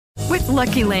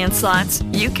Lucky Land Slots,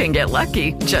 you can get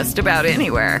lucky just about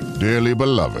anywhere. Dearly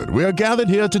beloved, we are gathered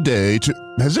here today to...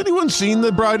 Has anyone seen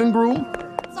the bride and groom?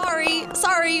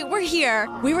 Sorry, we're here.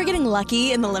 We were getting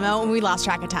lucky in the limo and we lost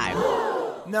track of time.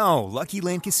 No, Lucky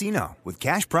Land Casino, with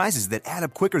cash prizes that add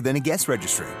up quicker than a guest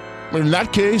registry. In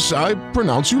that case, I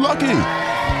pronounce you lucky.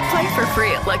 Play for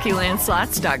free at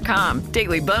LuckyLandSlots.com.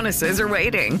 Daily bonuses are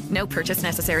waiting. No purchase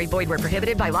necessary. Void where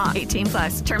prohibited by law.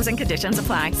 18+. Terms and conditions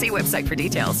apply. See website for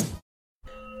details.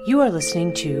 You are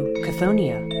listening to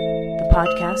Chthoniya, the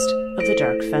podcast of the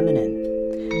Dark Feminine.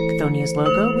 Chthoniya's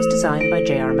logo was designed by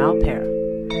J.R. Malpair.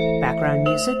 Background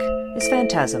music is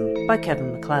Phantasm by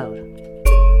Kevin MacLeod.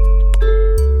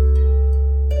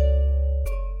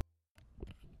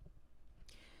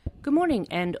 Good morning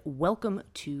and welcome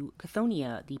to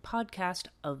Chthoniya, the podcast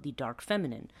of the Dark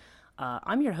Feminine.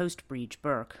 I'm your host, Breege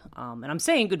Burke, and I'm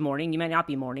saying good morning. You may not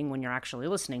be morning when you're actually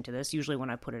listening to this. Usually when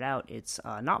I put it out, it's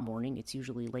not morning. It's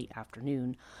usually late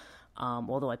afternoon,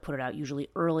 although I put it out usually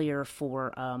earlier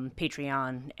for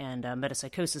Patreon and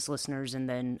Metapsychosis listeners, and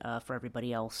then for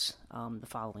everybody else the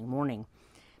following morning.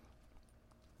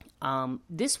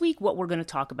 This week, what we're going to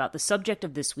talk about, the subject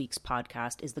of this week's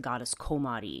podcast is the goddess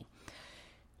Komari.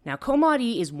 Now,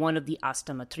 Komari is one of the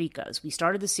Astamatrikas. We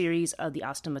started the series of the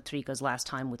Astamatrikas last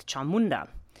time with Chamunda.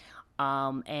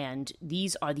 And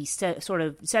these are the sort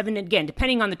of seven, again,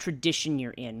 depending on the tradition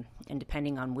you're in, and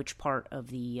depending on which part of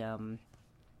the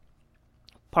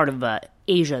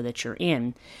Asia that you're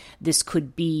in, this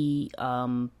could be,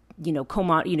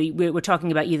 Komari, we're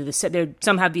talking about either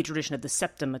some have the tradition of the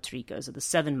Septamatrikas, or the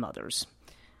seven mothers.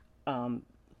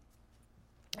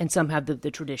 And some have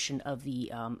the tradition of the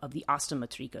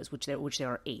Astamatrikas, which there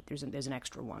are 8. There's an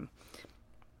extra one.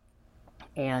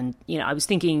 And I was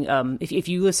thinking, if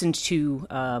you listen to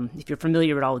if you're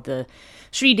familiar at all with the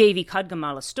Sri Devi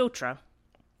Khadgamala Stotra,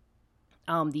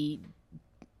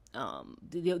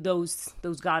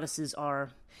 those goddesses are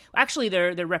actually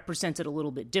they're represented a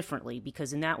little bit differently,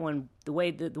 because in that one, the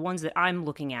way the ones that I'm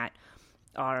looking at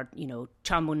are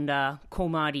Chamunda,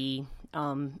 Komari,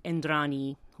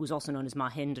 Indrani, who's also known as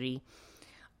Mahendri,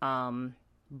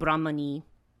 Brahmani,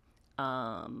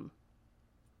 trying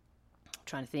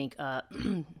to think,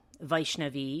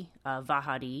 Vaishnavi,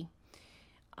 Vahari,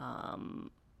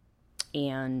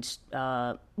 and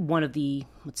one of the,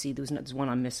 let's see, there's one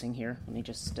I'm missing here. Let me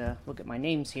just look at my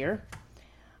names here.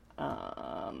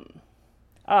 Yes,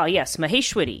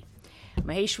 Maheshwari.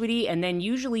 Maheshwari, and then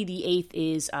usually the 8th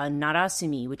is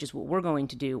Narasimi, which is what we're going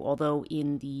to do, although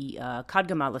in the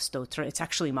Khadgamala Stotra, it's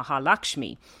actually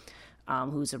Mahalakshmi,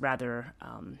 who's a rather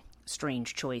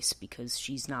strange choice, because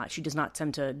she does not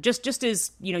tend to, just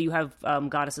as, you have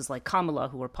goddesses like Kamala,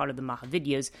 who are part of the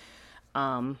Mahavidyas,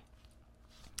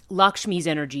 Lakshmi's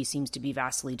energy seems to be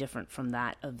vastly different from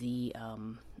that of the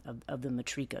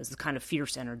Matrikas, the kind of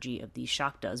fierce energy of these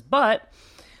Shaktas. But,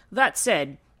 that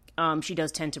said, she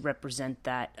does tend to represent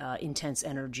that intense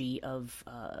energy of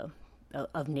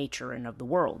nature and of the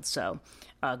world. So,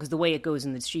 because the way it goes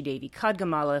in the Sri Devi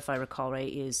Khadgamala, if I recall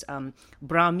right, is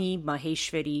Brahmi,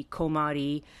 Maheshwari,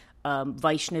 Komari,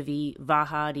 Vaishnavi,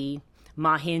 Vahari,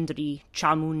 Mahendri,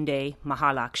 Chamunde,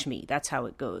 Mahalakshmi. That's how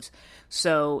it goes.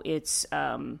 So it's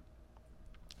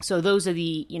so those are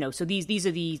the so these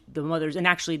are the mothers, and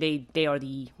actually they are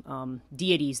the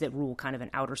deities that rule kind of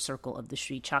an outer circle of the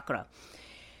Sri Chakra.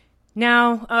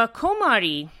 Now,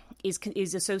 Komari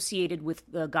is associated with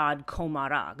the god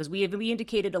Komara, because we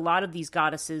indicated a lot of these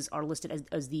goddesses are listed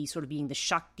as the sort of being the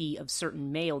Shakti of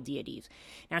certain male deities.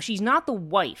 Now, she's not the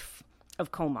wife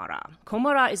of Komara.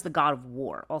 Komara is the god of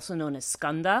war, also known as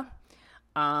Skanda,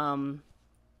 and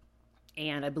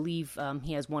I believe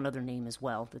he has one other name as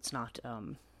well that's not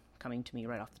coming to me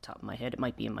right off the top of my head. It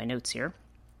might be in my notes here,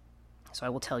 so I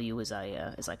will tell you as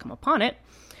I come upon it.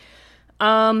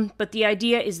 But the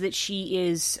idea is that she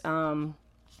is the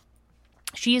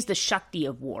Shakti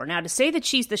of war. Now, to say that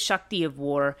she's the Shakti of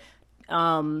war,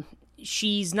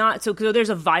 she's not. So there's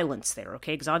a violence there,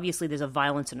 okay? Because obviously there's a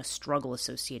violence and a struggle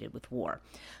associated with war.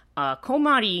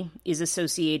 Komari is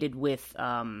associated with,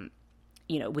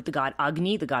 with the god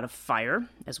Agni, the god of fire.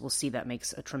 As we'll see, that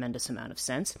makes a tremendous amount of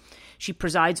sense. She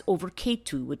presides over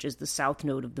Ketu, which is the south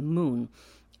node of the moon.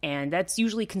 And that's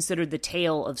usually considered the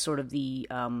tail of sort of the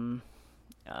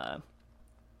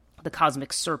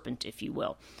cosmic serpent, if you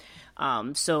will.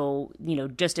 So,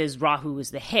 just as Rahu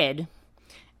is the head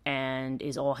and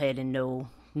is all head and no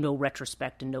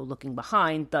retrospect and no looking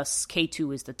behind, thus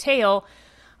Ketu is the tail.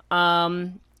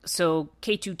 So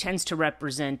Ketu tends to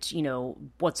represent,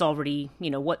 what's already,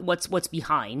 what's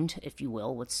behind, if you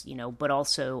will, but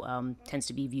also tends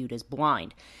to be viewed as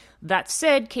blind. That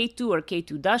said, Ketu or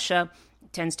Ketu Dasha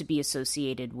tends to be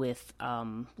associated with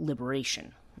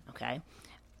liberation, okay?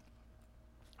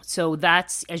 So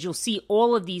that's, as you'll see,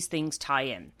 all of these things tie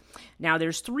in. Now,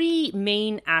 there's three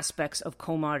main aspects of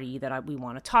Komari that we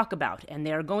want to talk about, and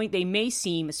they may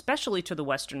seem, especially to the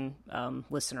Western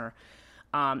listener,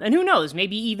 and who knows,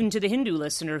 maybe even to the Hindu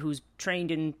listener who's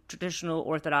trained in traditional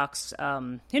Orthodox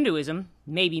Hinduism,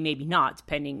 maybe not,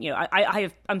 depending.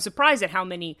 I'm surprised at how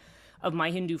many of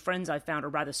my Hindu friends I've found are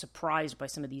rather surprised by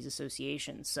some of these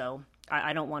associations. So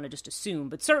I don't want to just assume,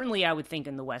 but certainly I would think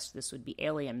in the West this would be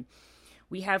alien.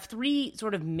 We have three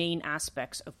sort of main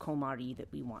aspects of Komari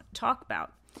that we want to talk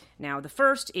about. Now, the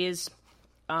first is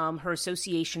her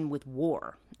association with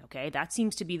war. Okay, that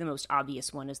seems to be the most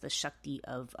obvious one, is the Shakti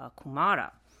of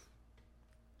Kumara.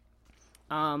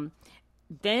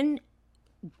 Then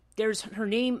there's her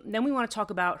name. Then we want to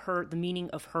talk about the meaning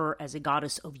of her as a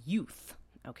goddess of youth.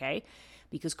 Okay,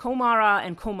 because Komara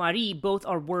and Komari both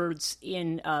are words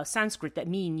in Sanskrit that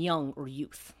mean young or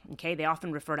youth. Okay, they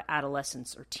often refer to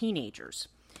adolescents or teenagers.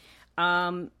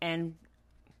 And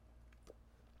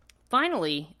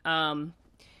finally,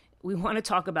 we want to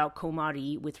talk about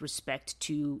Komari with respect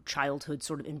to childhood,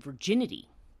 sort of in virginity,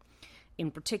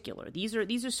 in particular. These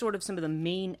are sort of some of the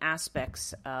main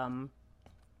aspects that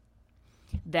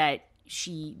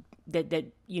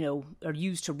are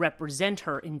used to represent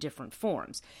her in different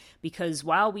forms. Because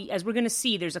as we're going to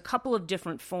see, there's a couple of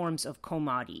different forms of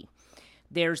Komari.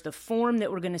 There's the form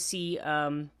that we're going to see,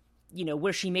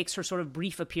 where she makes her sort of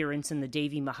brief appearance in the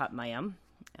Devi Mahatmyam.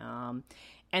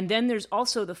 And then there's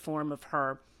also the form of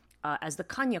her as the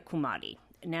Kanyakumari.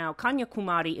 Now,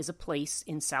 Kanyakumari is a place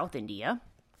in South India,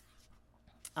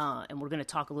 and we're going to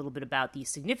talk a little bit about the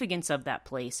significance of that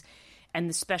place and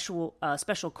the special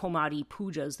Komari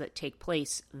pujas that take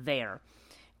place there.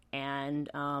 And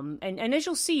as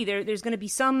you'll see, there's going to be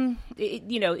some,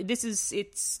 there's going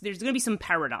to be some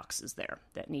paradoxes there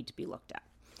that need to be looked at.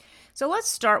 So let's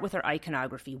start with her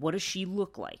iconography. What does she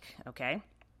look like? Okay.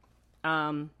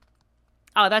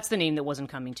 That's the name that wasn't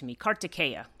coming to me.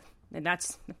 Kartikeya. And that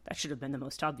should have been the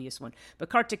most obvious one. But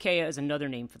Kartikeya is another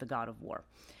name for the god of war.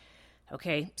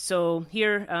 Okay. So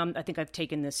here, I think I've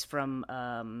taken this from,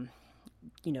 I'm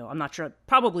not sure,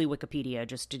 probably Wikipedia,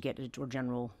 just to get a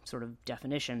general sort of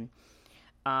definition.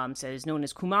 Says known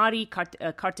as Kumari,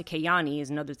 Kartikeyani is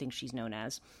another thing she's known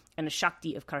as, and a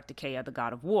Shakti of Kartikeya, the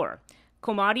god of war.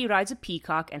 Komari rides a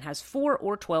peacock and has 4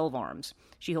 or 12 arms.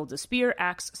 She holds a spear,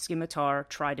 axe, scimitar,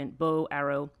 trident, bow,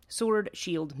 arrow, sword,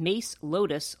 shield, mace,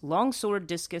 lotus, long sword,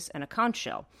 discus, and a conch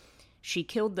shell. She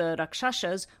killed the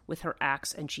Rakshasas with her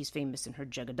axe, and she's famous in her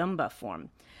Jagadamba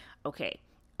form. Okay.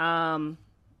 Now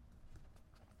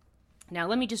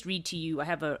let me just read to you. I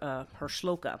have her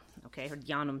shloka, okay, her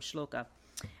Dhyanam shloka.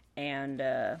 And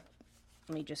let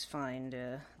me just find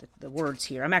the words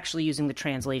here. I'm actually using the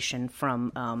translation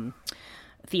from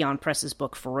Theon Press's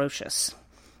book, Ferocious.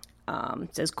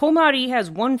 It says, Komari has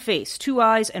 1 face, 2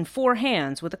 eyes, and 4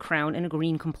 hands with a crown and a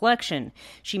green complexion.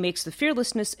 She makes the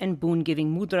fearlessness and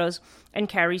boon-giving mudras and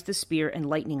carries the spear and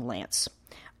lightning lance.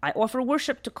 I offer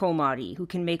worship to Komari, who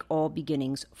can make all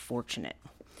beginnings fortunate.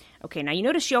 Okay, now you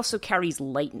notice she also carries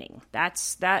lightning. That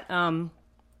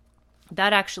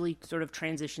actually sort of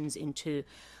transitions into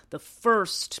the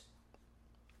first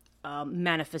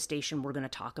manifestation we're going to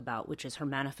talk about, which is her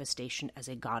manifestation as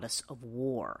a goddess of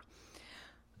war.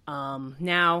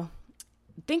 Now,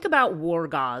 think about war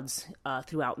gods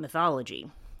throughout mythology.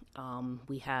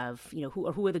 We have,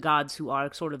 who are the gods who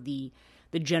are sort of the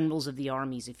generals of the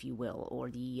armies, if you will, or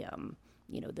the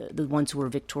ones who are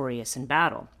victorious in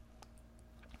battle.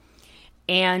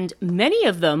 And many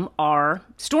of them are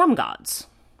storm gods.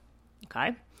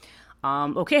 Okay.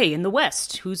 In the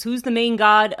West, who's the main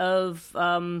god of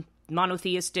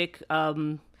monotheistic,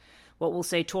 what we'll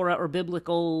say Torah or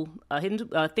biblical Hindu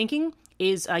thinking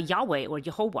is Yahweh or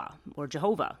Jehovah,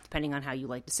 depending on how you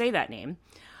like to say that name.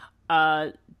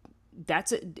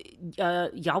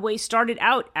 Yahweh started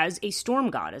out as a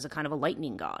storm god, as a kind of a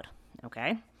lightning god.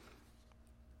 Okay.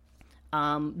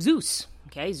 Zeus.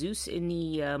 Okay, Zeus in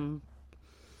the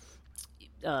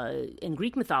in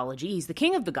Greek mythology, he's the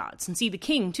king of the gods. And see, the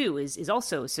king, too, is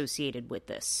also associated with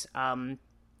this. But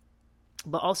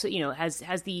also, has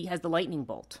the lightning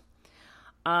bolt.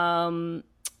 And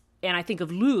I think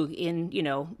of Lugh in,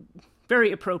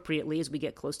 very appropriately as we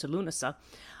get close to Lunasa,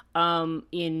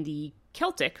 in the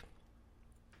Celtic,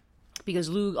 because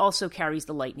Lugh also carries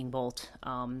the lightning bolt.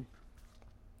 And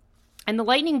the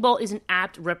lightning bolt is an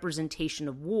apt representation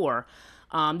of war.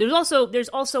 There's also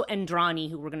Indrani,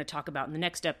 who we're going to talk about in the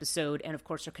next episode, and of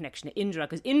course her connection to Indra,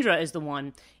 because Indra is the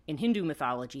one in Hindu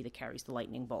mythology that carries the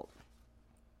lightning bolt.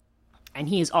 And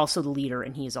he is also the leader,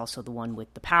 and he is also the one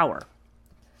with the power.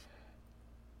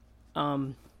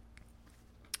 But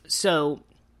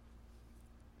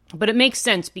it makes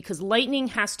sense because lightning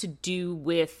has to do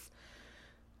with,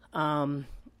 when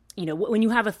you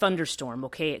have a thunderstorm,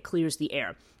 okay, it clears the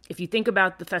air. If you think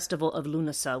about the festival of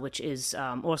Lunasa, which is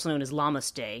also known as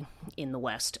Lammas Day in the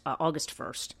West, August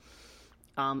 1st,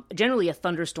 generally a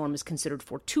thunderstorm is considered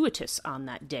fortuitous on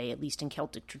that day, at least in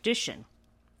Celtic tradition.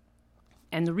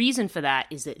 And the reason for that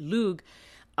is that Lugh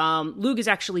is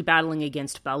actually battling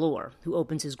against Balor, who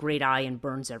opens his great eye and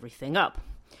burns everything up.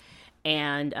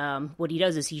 And what he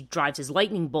does is he drives his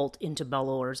lightning bolt into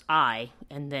Balor's eye,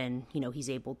 and then, he's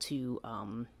able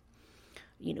to,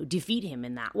 defeat him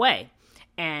in that way.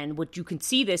 And what you can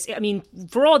see this,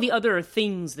 for all the other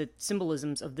things, the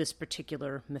symbolisms of this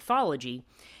particular mythology,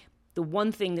 the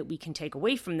one thing that we can take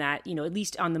away from that, at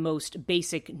least on the most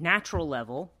basic natural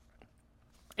level,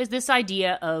 is this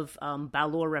idea of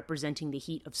Balor representing the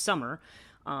heat of summer.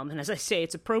 And as I say,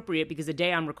 it's appropriate because the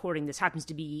day I'm recording this happens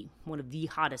to be one of the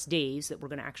hottest days that we're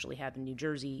going to actually have in New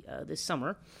Jersey this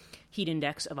summer. Heat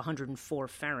index of 104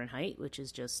 Fahrenheit, which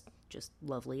is just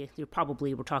lovely. We're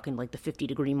talking like the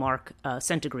 50-degree mark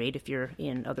centigrade if you're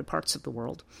in other parts of the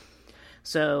world.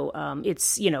 So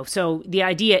so the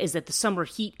idea is that the summer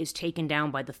heat is taken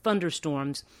down by the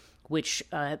thunderstorms, which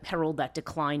herald that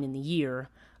decline in the year,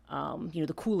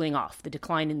 the cooling off, the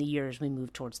decline in the year as we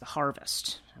move towards the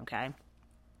harvest, okay?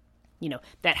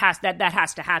 That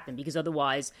has to happen because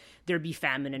otherwise there'd be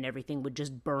famine and everything would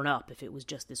just burn up if it was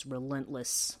just this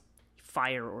relentless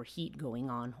fire or heat going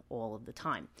on all of the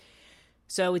time.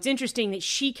 So it's interesting that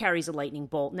she carries a lightning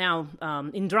bolt. Now,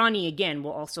 Indrani, again,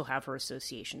 will also have her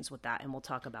associations with that, and we'll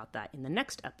talk about that in the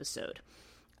next episode.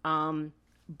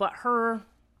 But her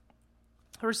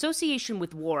association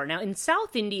with war. Now, in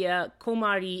South India,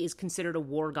 Komari is considered a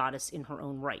war goddess in her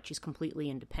own right. She's completely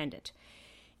independent.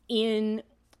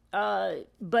 But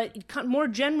more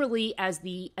generally as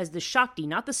the Shakti,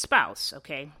 not the spouse,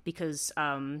 okay? Because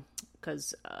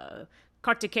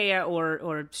Kartikeya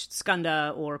or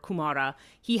Skanda or Kumara,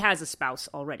 he has a spouse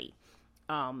already.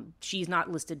 She's not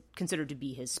considered to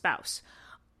be his spouse.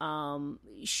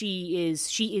 She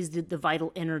is the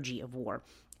vital energy of war.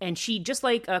 And she, just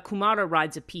like Kumara,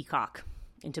 rides a peacock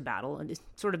into battle, and it's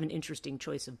sort of an interesting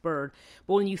choice of bird.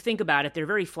 But when you think about it, they're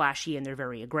very flashy and they're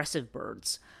very aggressive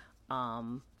birds.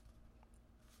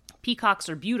 Peacocks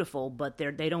are beautiful, but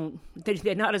they're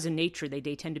not as in nature.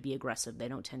 They tend to be aggressive. They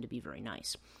don't tend to be very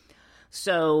nice.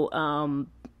 So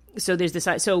there's this.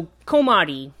 So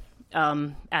Komari,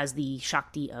 as the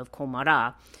Shakti of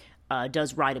Komara,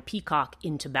 does ride a peacock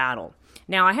into battle.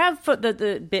 Now I have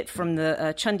the bit from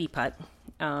the Chandipat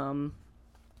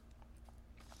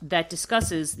that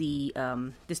discusses the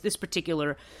this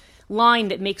particular line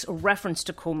that makes a reference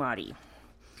to Komari,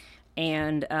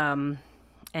 and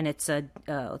it's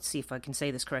let's see if I can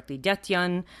say this correctly.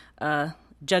 Datyan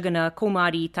Jagana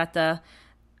Komari Tata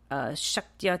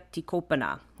Shaktya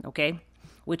Tikopana, okay,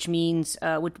 which means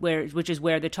which is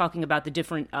where they're talking about the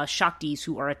different Shaktis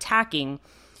who are attacking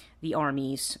the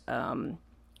armies, and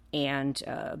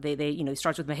they it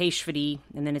starts with Maheshwari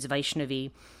and then it's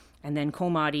Vaishnavi, and then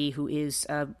Komari, who is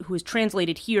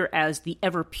translated here as the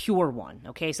ever pure one.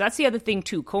 Okay, so that's the other thing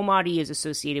too. Komari is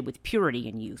associated with purity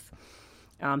and youth.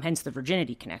 Hence the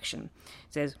virginity connection.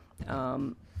 It says,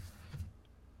 and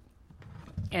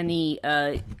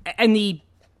the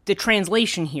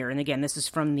translation here, and again, this is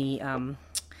from the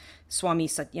Swami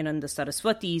Satyananda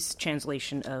Saraswati's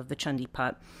translation of the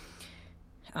Chandipat.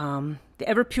 The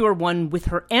ever pure one with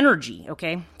her energy,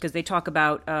 okay? Because they talk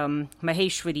about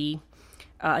Maheshwari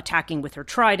attacking with her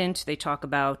trident. They talk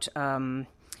about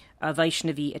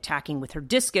Vaishnavi attacking with her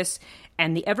discus,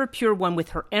 and the ever pure one with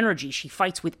her energy. She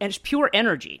fights with pure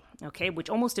energy, okay, which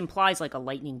almost implies like a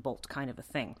lightning bolt kind of a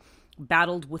thing.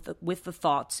 Battled with the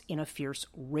thoughts in a fierce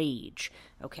rage,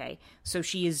 okay. So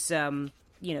she is, so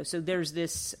there's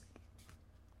this.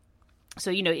 So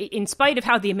in spite of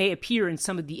how they may appear in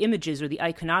some of the images or the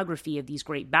iconography of these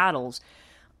great battles,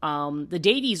 the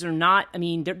deities are not. I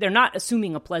mean, they're not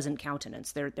assuming a pleasant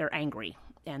countenance. They're angry,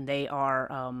 and they are.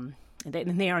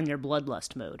 They are in their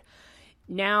bloodlust mode.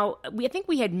 Now, I think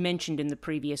we had mentioned in the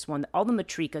previous one that all the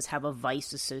matrikas have a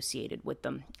vice associated with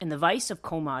them. And the vice of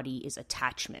Komari is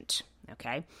attachment,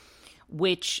 okay?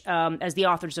 Which, as the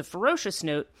authors of Ferocious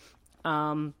note,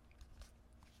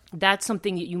 that's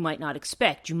something that you might not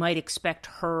expect. You might expect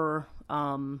her,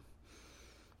 her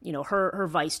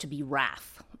vice to be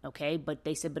wrath, okay? But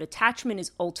they said, but attachment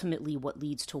is ultimately what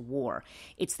leads to war.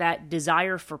 It's that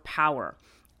desire for power.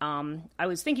 I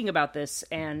was thinking about this,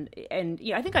 and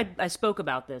I think I spoke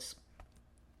about this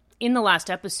in the last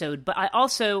episode, but I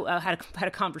also had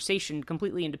a conversation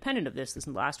completely independent of this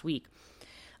last week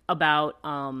about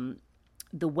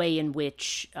the way in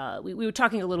which we were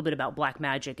talking a little bit about black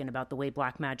magic and about the way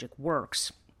black magic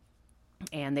works,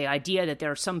 and the idea that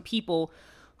there are some people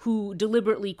who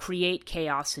deliberately create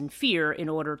chaos and fear in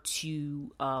order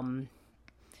to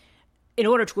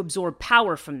absorb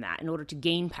power from that, in order to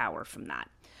gain power from that.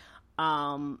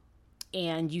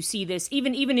 And you see this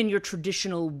even in your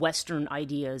traditional Western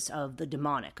ideas of the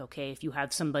demonic, okay? If you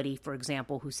have somebody, for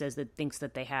example, who thinks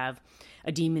that they have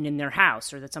a demon in their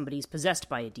house or that somebody's possessed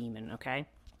by a demon, okay?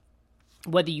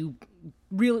 Whether you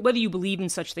believe in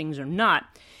such things or not,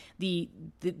 the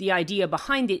idea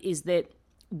behind it is that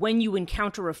when you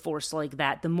encounter a force like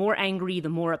that, the more angry, the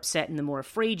more upset, and the more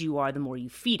afraid you are, the more you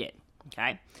feed it,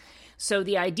 okay? So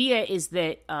the idea is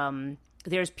that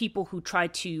there's people who try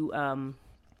to...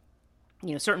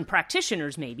 certain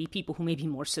practitioners, maybe people who may be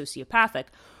more sociopathic,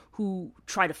 who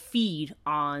try to feed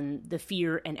on the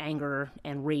fear and anger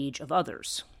and rage of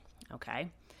others, okay?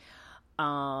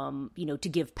 To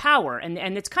give power.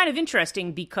 And it's kind of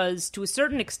interesting because to a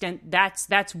certain extent,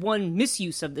 that's one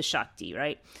misuse of the Shakti,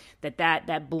 right?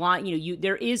 That blind,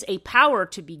 there is a power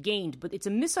to be gained, but it's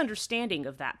a misunderstanding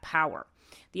of that power.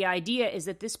 The idea is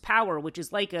that this power, which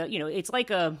is like it's like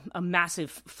a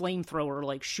massive flamethrower,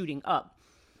 like shooting up.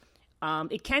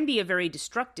 It can be a very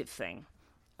destructive thing.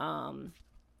 And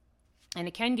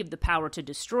it can give the power to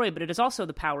destroy, but it is also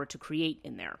the power to create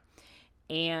in there.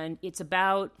 And it's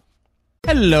about...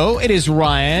 Hello, it is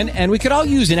Ryan, and we could all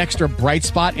use an extra bright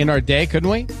spot in our day, couldn't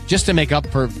we? Just to make up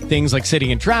for things like sitting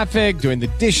in traffic, doing the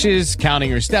dishes, counting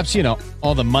your steps,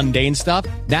 all the mundane stuff.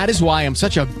 That is why I'm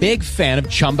such a big fan of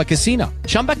Chumba Casino.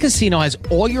 Chumba Casino has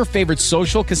all your favorite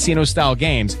social casino-style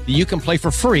games that you can play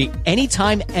for free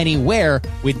anytime, anywhere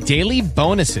with daily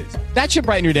bonuses. That should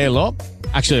brighten your day a little.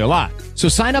 Actually, a lot. So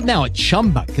sign up now at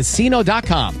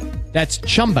ChumbaCasino.com. That's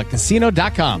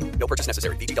ChumbaCasino.com. No purchase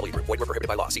necessary. VGW Group. Void where prohibited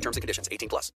by law. See terms and conditions.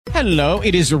 18+. Hello,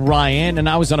 it is Ryan, and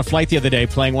I was on a flight the other day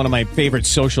playing one of my favorite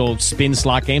social spin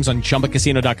slot games on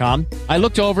ChumbaCasino.com. I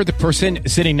looked over at the person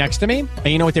sitting next to me, and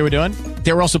you know what they were doing?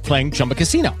 They were also playing Chumba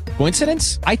Casino.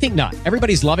 Coincidence? I think not.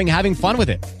 Everybody's loving having fun with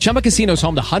it. Chumba Casino is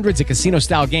home to hundreds of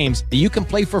casino-style games that you can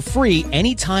play for free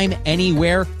anytime,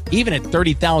 anywhere, even at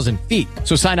 30,000 feet.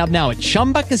 So sign up now at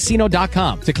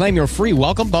ChumbaCasino.com to claim your free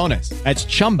welcome bonus. That's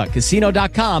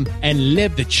ChumbaCasino.com and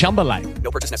live the Chumba life. No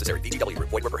purchase necessary. VGW Group.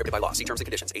 Void where prohibited by law. See terms and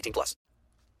conditions. 18+.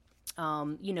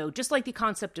 Just like the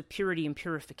concept of purity and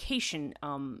purification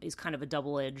is kind of a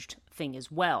double-edged thing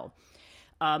as well.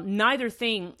 Neither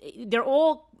thing, they're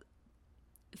all,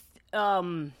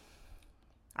 I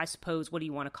suppose, what do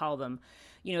you want to call them?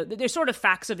 They're sort of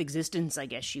facts of existence, I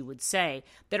guess you would say,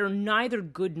 that are neither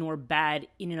good nor bad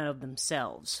in and of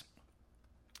themselves.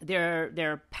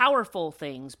 They're powerful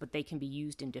things, but they can be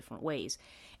used in different ways.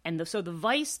 And so the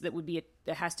vice that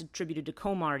has to be attributed to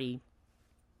Komarti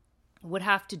would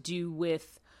have to do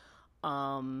with,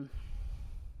 how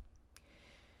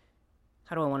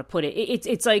do I want to put it?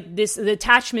 It's like this, the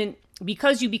attachment,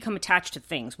 because you become attached to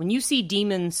things. When you see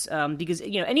demons, because,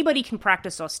 anybody can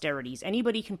practice austerities.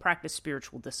 Anybody can practice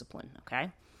spiritual discipline, okay?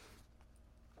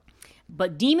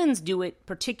 But demons do it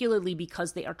particularly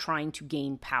because they are trying to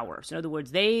gain power. So in other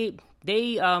words, they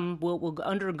will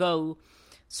undergo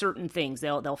certain things.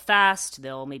 They'll fast,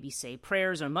 they'll maybe say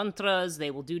prayers or mantras,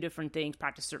 they will do different things,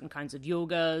 practice certain kinds of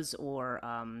yogas, or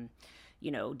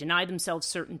deny themselves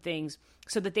certain things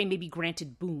so that they may be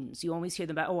granted boons. You always hear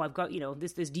them about, I've got,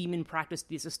 this demon practiced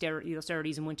these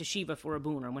austerities and went to Shiva for a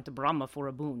boon, or went to Brahma for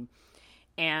a boon.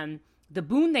 And the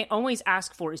boon they always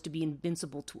ask for is to be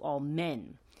invincible to all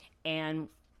men. And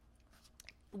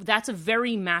that's a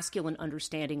very masculine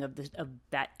understanding of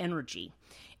that energy.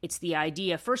 It's the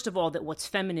idea, first of all, that what's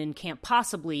feminine can't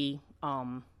possibly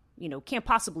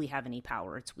have any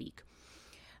power. It's weak.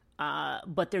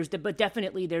 But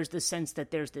definitely there's the sense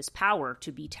that there's this power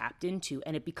to be tapped into,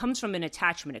 and it becomes from an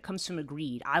attachment. It comes from a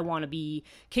greed. I want to be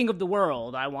king of the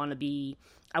world. I want to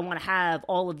have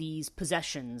all of these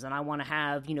possessions, and I want to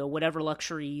have, whatever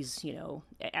luxuries,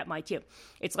 at my tip.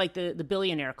 It's like the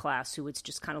billionaire class who it's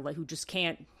just kind of like, who just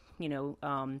can't,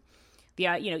 even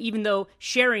though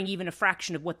sharing even a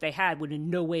fraction of what they had would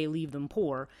in no way leave them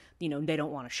poor, they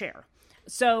don't want to share.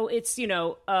 So it's, they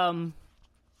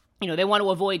want to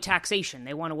avoid taxation.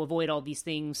 They want to avoid all these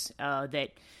things that,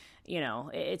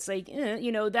 it's like,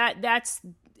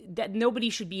 that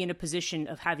nobody should be in a position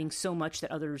of having so much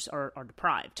that others are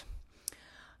deprived.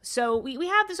 So we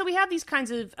have these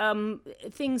kinds of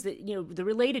things that, they're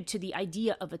related to the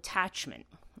idea of attachment,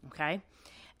 okay?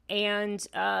 And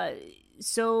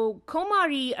so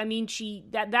Komari, I mean,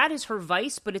 that is her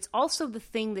vice, but it's also the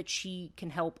thing that she can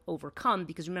help overcome,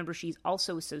 because remember, she's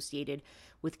also associated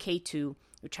with Ketu,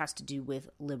 which has to do with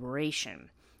liberation.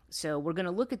 So we're going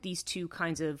to look at these two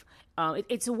kinds of.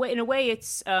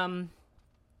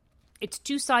 It's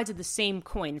two sides of the same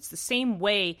coin. It's the same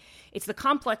way. It's the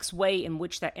complex way in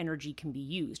which that energy can be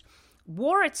used.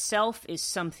 War itself is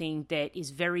something that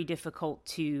is very difficult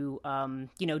to,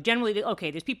 generally,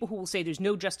 there's people who will say there's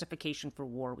no justification for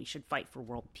war. We should fight for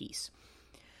world peace.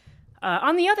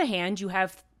 On the other hand, you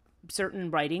have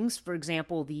certain writings, for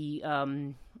example, the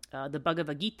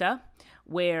Bhagavad Gita,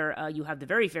 where you have the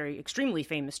very, very extremely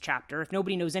famous chapter. If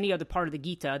nobody knows any other part of the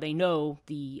Gita, they know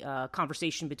the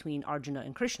conversation between Arjuna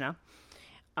and Krishna,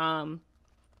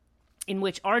 in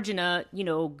which Arjuna,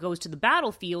 goes to the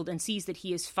battlefield and sees that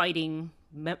he is fighting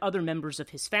other members of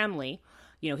his family,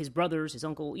 his brothers, his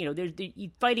uncle, they're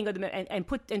fighting other men, and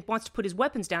wants to put his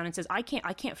weapons down and says, I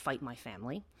can't fight my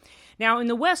family. Now, in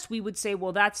the West, we would say,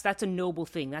 well, that's a noble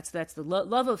thing. That's the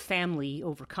love of family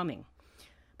overcoming.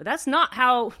 But that's not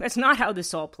how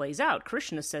this all plays out.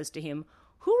 Krishna says to him,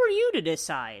 who are you to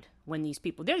decide when these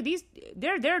people,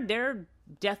 their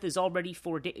death is already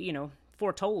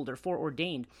foretold or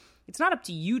foreordained. It's not up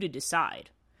to you to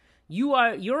decide.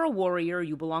 You're a warrior.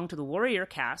 You belong to the warrior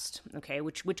caste, okay?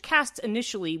 Which caste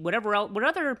initially, what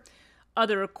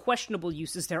other questionable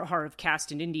uses there are of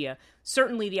caste in India.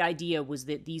 Certainly, the idea was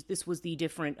that this was the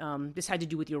different. This had to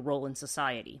do with your role in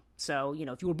society. So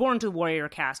if you were born to the warrior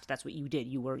caste, that's what you did.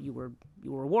 You were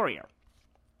a warrior.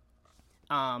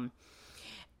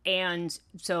 And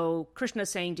so Krishna is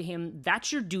saying to him,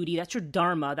 that's your duty. That's your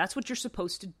dharma. That's what you're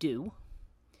supposed to do.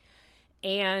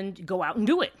 And go out and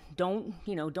do it. Don't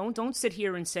sit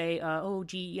here and say, no,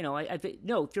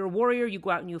 if you're a warrior, you go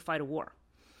out and you fight a war.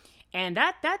 And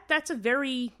that's a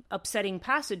very upsetting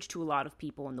passage to a lot of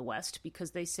people in the West,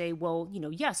 because they say, well,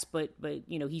 yes, but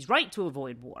he's right to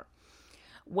avoid war.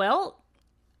 Well,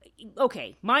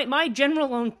 okay, my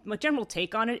general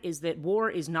take on it is that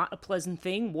war is not a pleasant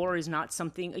thing. War is not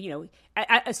something,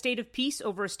 a state of peace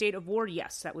over a state of war,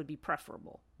 yes, that would be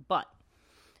preferable. But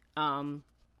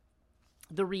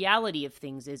the reality of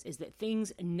things is that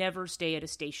things never stay at a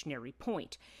stationary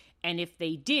point. And if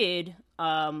they did,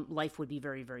 life would be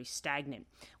very, very stagnant.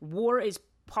 War is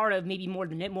part of maybe more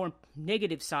the more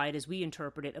negative side, as we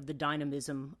interpret it, of the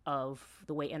dynamism of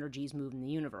the way energies move in the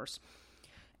universe,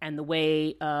 and the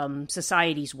way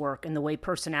societies work, and the way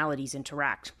personalities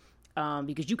interact.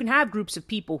 Because you can have groups of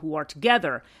people who are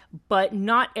together, but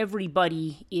not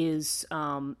everybody is,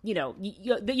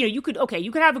 you could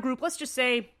have a group. Let's just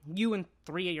say you and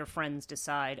 3 of your friends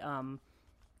decide,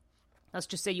 let's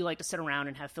just say you like to sit around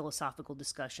and have philosophical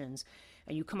discussions,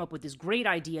 and you come up with this great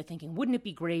idea thinking, wouldn't it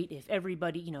be great if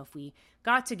everybody, if we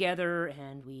got together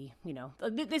and we,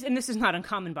 this is not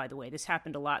uncommon, by the way. This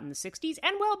happened a lot in the 60s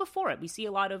and well before it. We see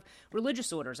a lot of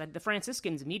religious orders. The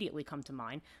Franciscans immediately come to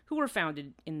mind, who were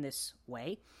founded in this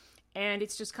way. And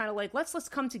it's just kind of like, let's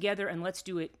come together and let's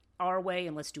do it our way,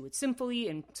 and let's do it simply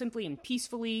and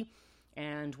peacefully,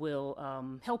 and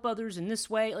we'll help others in this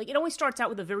way. Like, it always starts out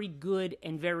with a very good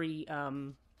and very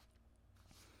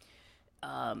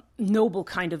noble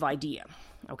kind of idea,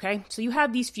 okay? So you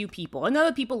have these few people, and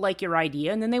other people like your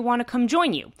idea, and then they want to come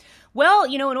join you. Well,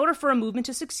 in order for a movement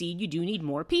to succeed, you do need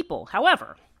more people.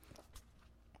 However,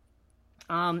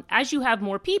 as you have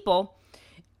more people,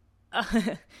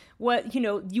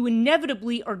 you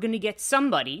inevitably are going to get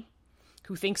somebody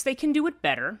who thinks they can do it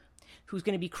better, who's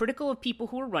going to be critical of people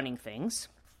who are running things,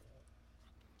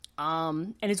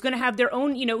 and is going to have their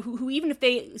own, who even if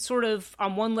they sort of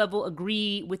on one level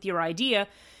agree with your idea,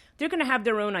 they're going to have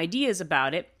their own ideas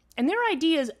about it, and their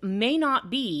ideas may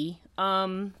not be,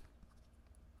 it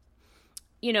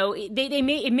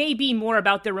may be more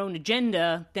about their own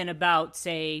agenda than about,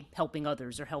 say, helping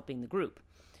others or helping the group.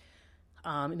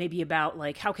 It may be about,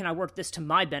 like, how can I work this to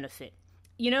my benefit?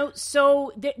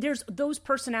 So there's those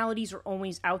personalities are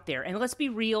always out there. And let's be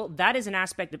real, that is an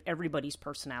aspect of everybody's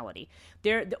personality.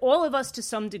 All of us, to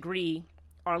some degree,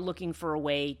 are looking for a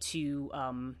way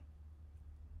to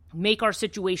make our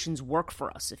situations work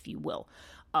for us, if you will,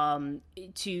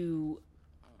 to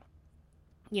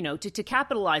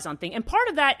capitalize on things. And part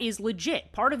of that is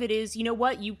legit. Part of it is,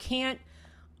 you can't,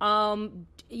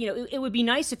 it would be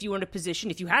nice if you were in a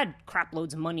position, if you had crap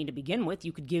loads of money to begin with,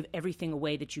 you could give everything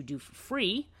away that you do for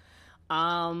free.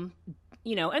 And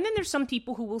then there's some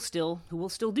people who will still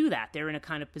do that. They're in a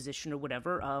kind of position or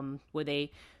whatever, where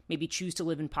they maybe choose to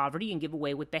live in poverty and give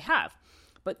away what they have.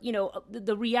 But,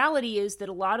 the reality is that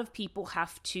a lot of people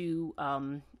have to,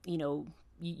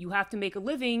 you have to make a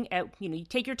living at, you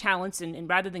take your talents and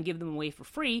rather than give them away for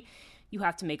free, you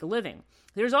have to make a living.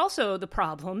 There's also the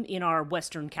problem in our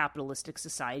Western capitalistic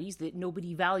societies that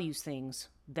nobody values things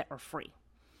that are free.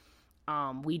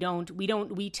 We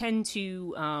tend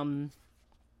to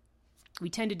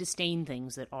disdain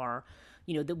things that are,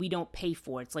 that we don't pay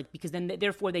for. It's like, because then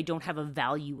therefore they don't have a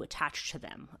value attached to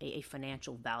them, a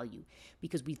financial value,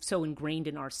 because we've so ingrained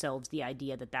in ourselves the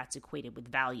idea that that's equated with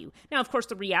value. Now, of course,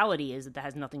 the reality is that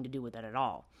has nothing to do with that at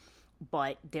all.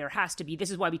 But there has to be, this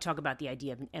is why we talk about the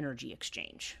idea of an energy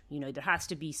exchange. There has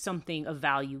to be something of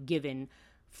value given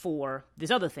for this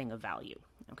other thing of value,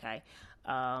 okay?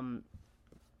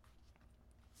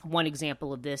 One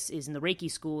example of this is in the Reiki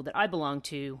school that I belong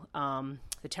to,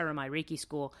 the Teramai Reiki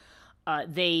school.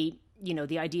 The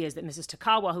idea is that Mrs.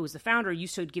 Takawa, who was the founder,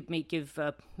 used to make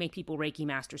people Reiki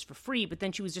masters for free, but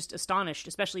then she was just astonished,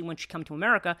 especially when she come to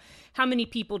America, how many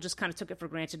people just kind of took it for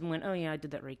granted and went, oh yeah, I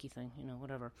did that Reiki thing,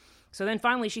 whatever. So then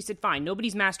finally she said, fine,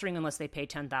 nobody's mastering unless they pay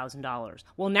 $10,000.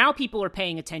 Well, now people are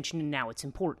paying attention and now it's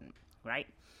important, right?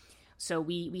 So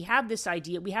we have this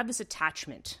idea, we have this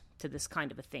attachment to this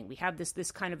kind of a thing. We have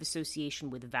this kind of association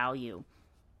with value.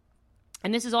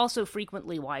 And this is also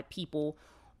frequently why people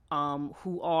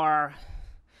who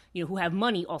have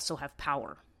money also have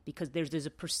power, because there's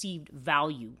a perceived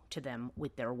value to them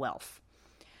with their wealth.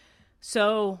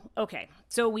 So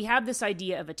we have this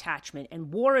idea of attachment,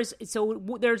 and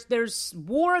there's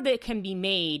war that can be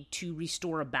made to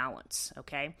restore a balance,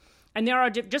 okay? And there are,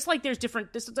 just like there's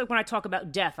different, this is like when I talk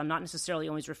about death, I'm not necessarily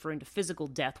always referring to physical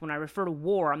death. When I refer to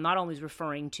war, I'm not always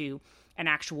referring to an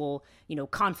actual,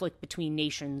 conflict between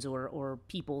nations or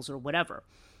peoples or whatever.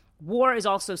 War is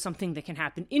also something that can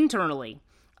happen internally.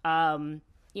 If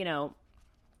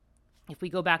we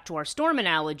go back to our storm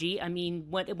analogy, I mean,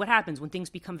 what happens when things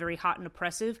become very hot and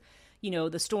oppressive?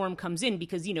 The storm comes in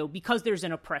because there's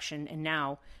an oppression, and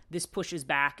now this pushes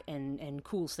back and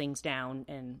cools things down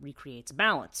and recreates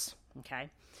balance. Okay.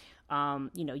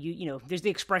 There's the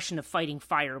expression of fighting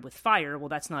fire with fire. Well,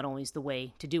 that's not always the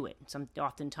way to do it.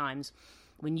 Oftentimes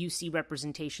when you see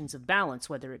representations of balance,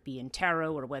 whether it be in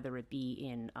tarot or whether it be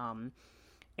in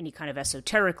any kind of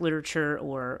esoteric literature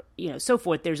or, so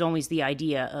forth, there's always the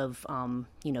idea of,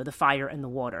 the fire and the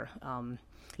water,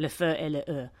 le feu et le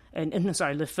le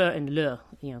feu and le,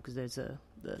 because there's the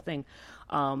thing,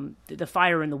 the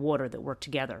fire and the water that work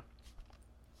together.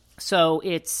 So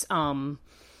it's, so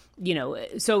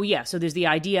there's the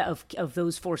idea of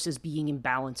those forces being in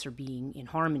balance or being in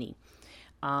harmony.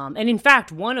 And in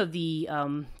fact, one of the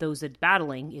those that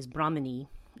battling is Brahmini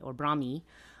or Brahmi,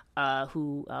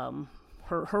 who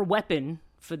her weapon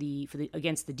for the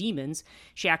against the demons,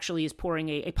 she actually is pouring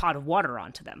a pot of water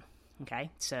onto them. Okay,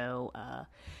 so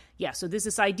so there's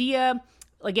this idea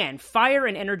again, fire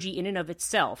and energy in and of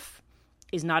itself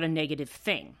is not a negative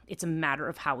thing. It's a matter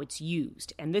of how it's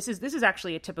used, and this is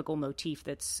actually a typical motif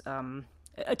that's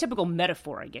a typical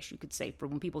metaphor, I guess you could say, for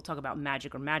when people talk about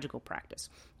magic or magical practice.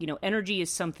 Energy is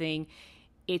something,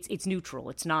 it's neutral.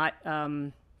 It's not,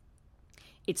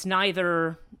 it's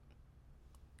neither,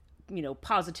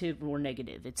 positive or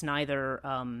negative. It's neither,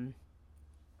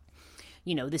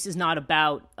 this is not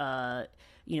about,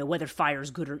 whether fire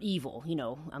is good or evil.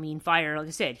 Fire, like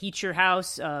I said, heats your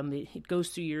house. It goes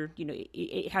through your,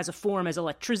 it has a form as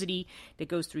electricity that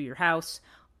goes through your house.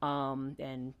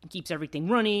 And keeps everything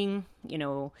running,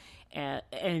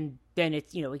 and then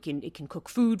it's, it can cook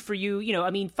food for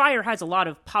you. Fire has a lot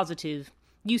of positive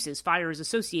uses. Fire is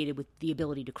associated with the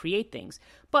ability to create things,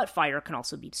 but fire can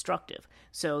also be destructive.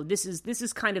 So this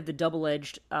is kind of the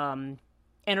double-edged,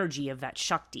 energy of that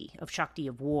Shakti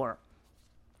of war.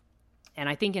 And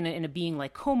I think in a being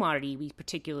like Komari, we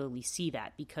particularly see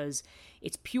that because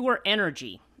it's pure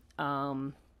energy.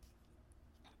 And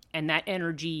that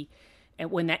energy, and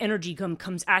when that energy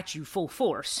comes at you full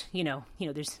force,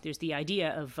 there's the idea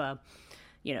of,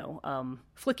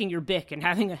 flicking your Bic and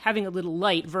having a little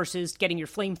light versus getting your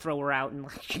flamethrower out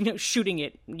and shooting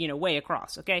it, way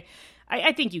across. Okay,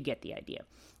 I think you get the idea.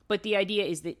 But the idea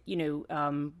is that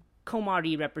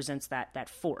Komari represents that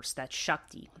force, that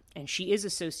Shakti, and she is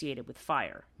associated with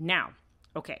fire. Now,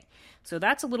 okay, so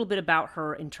that's a little bit about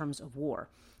her in terms of war.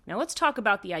 Now let's talk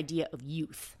about the idea of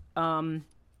youth.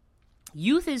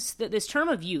 Youth is this term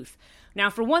of youth. Now,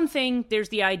 for one thing, there's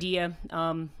the idea,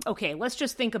 let's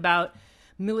just think about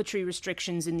military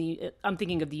restrictions I'm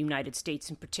thinking of the United States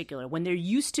in particular. When there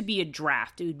used to be a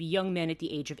draft, it would be young men at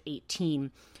the age of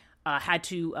 18 had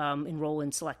to enroll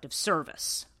in selective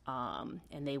service.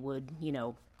 And they would,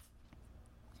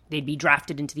 they'd be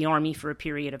drafted into the Army for a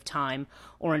period of time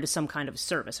or into some kind of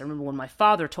service. I remember when my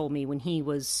father told me when he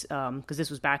was, because this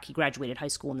was back, he graduated high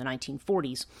school in the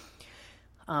 1940s,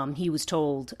 he was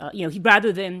told, he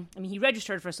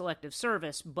registered for selective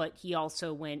service, but he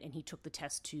also went and he took the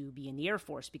test to be in the Air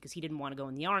Force because he didn't want to go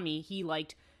in the Army. He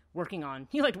liked working on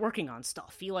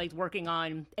stuff. He liked working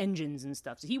on engines and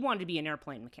stuff. So he wanted to be an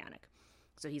airplane mechanic.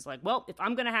 So he's like, well, if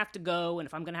I'm going to have to go and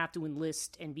if I'm going to have to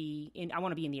enlist and I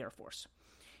want to be in the Air Force.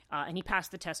 And he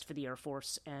passed the test for the Air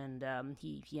Force, and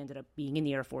he ended up being in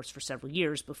the Air Force for several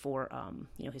years before,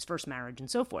 his first marriage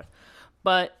and so forth.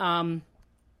 But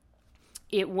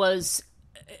it was,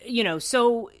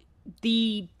 so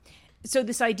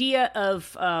this idea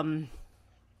of,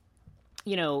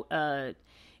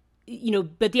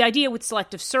 but the idea with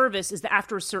selective service is that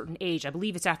after a certain age, I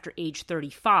believe it's after age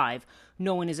 35,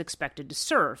 no one is expected to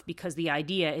serve, because the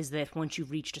idea is that once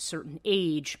you've reached a certain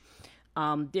age,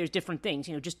 there's different things,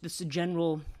 just this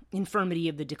general infirmity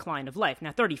of the decline of life.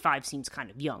 Now, 35 seems kind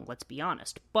of young, let's be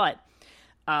honest. But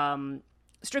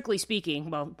strictly speaking,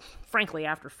 well, frankly,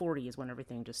 after 40 is when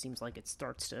everything just seems like it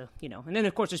starts to, And then,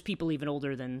 of course, there's people even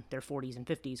older than their 40s and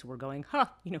 50s who are going,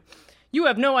 you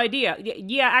have no idea.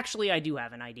 Yeah, actually, I do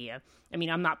have an idea. I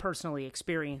mean, I'm not personally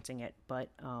experiencing it, but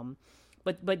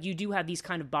you do have these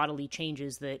kind of bodily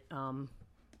changes that...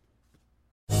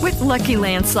 With Lucky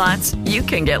Land Slots, you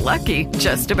can get lucky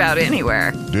just about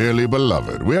anywhere. Dearly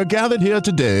beloved, we are gathered here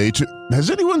today to...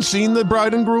 Has anyone seen the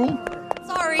bride and groom?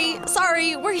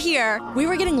 Sorry, we're here. We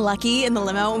were getting lucky in the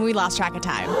limo and we lost track of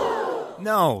time.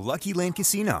 No, Lucky Land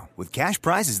Casino, with cash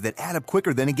prizes that add up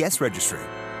quicker than a guest registry.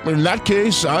 In that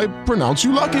case, I pronounce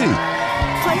you lucky.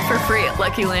 Play for free at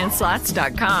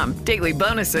LuckyLandSlots.com. Daily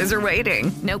bonuses are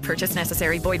waiting. No purchase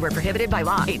necessary. Void where prohibited by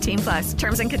law. 18+.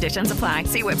 Terms and conditions apply.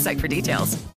 See website for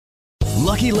details.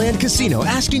 Lucky Land Casino,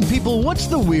 asking people, what's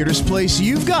the weirdest place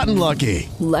you've gotten lucky?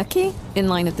 Lucky? In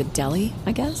line at the deli,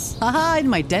 I guess? Aha, in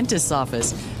my dentist's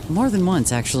office. More than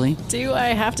once, actually. Do I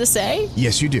have to say?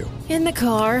 Yes, you do. In the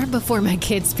car before my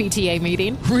kids' PTA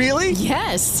meeting. Really?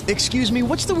 Yes. Excuse me,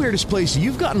 what's the weirdest place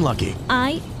you've gotten lucky?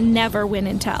 I never win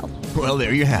and tell. Well,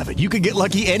 there you have it. You can get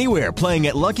lucky anywhere, playing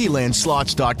at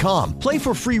LuckyLandSlots.com. Play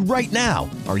for free right now.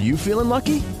 Are you feeling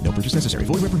lucky? No purchase necessary.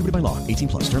 Void where prohibited by law.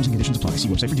 18+. Terms and conditions apply. See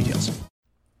website for details.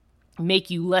 Make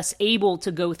you less able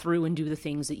to go through and do the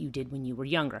things that you did when you were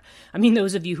younger. I mean,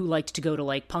 those of you who liked to go to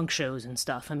like punk shows and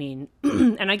stuff. I mean,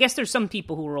 and I guess there's some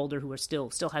people who are older who are still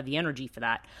have the energy for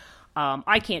that.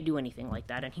 I can't do anything like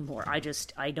that anymore. I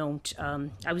don't.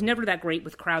 I was never that great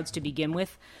with crowds to begin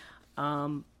with.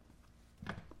 But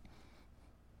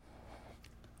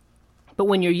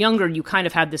when you're younger, you kind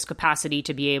of have this capacity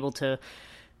to be able to,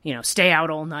 stay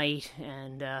out all night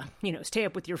and, stay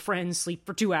up with your friends, sleep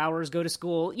for 2 hours, go to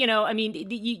school. I mean,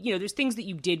 there's things that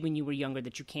you did when you were younger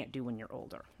that you can't do when you're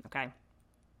older. Okay.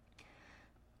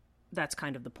 That's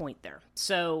kind of the point there.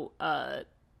 So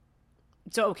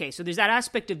there's that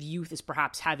aspect of youth as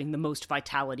perhaps having the most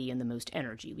vitality and the most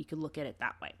energy. We could look at it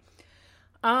that way.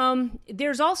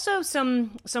 There's also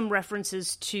some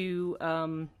references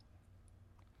to,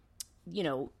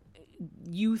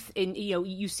 youth, and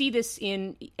you see this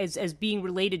in as being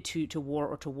related to war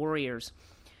or to warriors.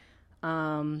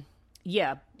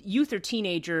 Youth or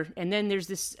teenager, and then there's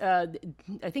this. I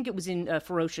think it was in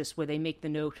Ferocious where they make the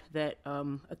note that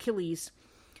Achilles,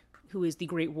 who is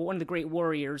one of the great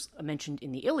warriors mentioned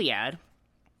in the Iliad,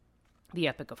 the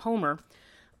epic of Homer,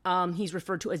 he's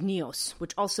referred to as Neos,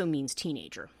 which also means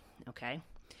teenager. Okay,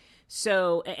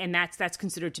 so and that's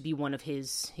considered to be one of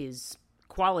his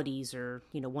qualities, or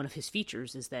one of his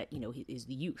features is that he is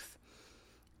the youth.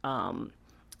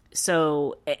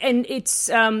 So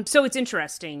it's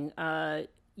interesting,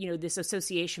 this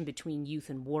association between youth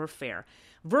and warfare.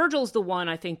 Virgil's the one,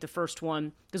 I think, the first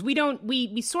one, because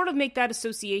we sort of make that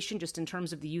association just in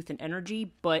terms of the youth and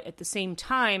energy, but at the same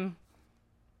time,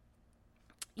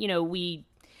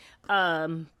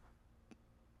 I'm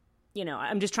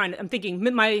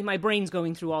thinking, my brain's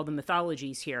going through all the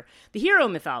mythologies here. The hero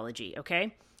mythology,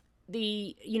 okay?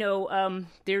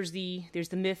 There's the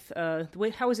myth,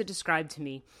 how is it described to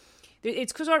me?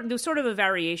 It's there's sort of a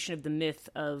variation of the myth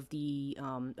of the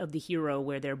hero,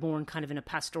 where they're born kind of in a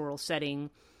pastoral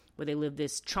setting, where they live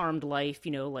this charmed life,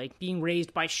 like being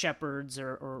raised by shepherds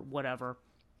or whatever,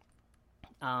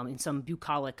 in some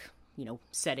bucolic,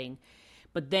 setting.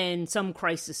 But then some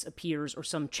crisis appears or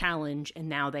some challenge, and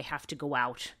now they have to go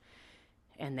out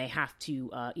and they have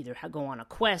to either go on a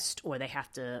quest, or they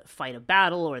have to fight a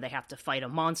battle, or they have to fight a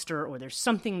monster, or there's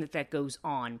something that goes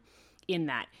on in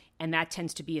that. And that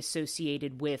tends to be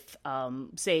associated with,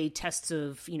 say, tests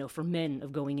of, for men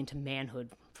of going into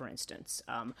manhood, for instance,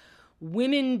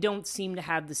 women don't seem to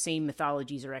have the same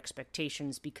mythologies or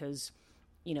expectations because,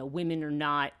 women are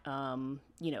not, now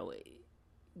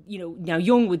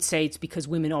Jung would say it's because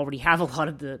women already have a lot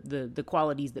of the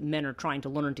qualities that men are trying to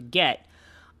learn to get.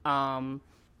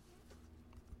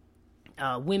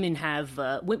 Women have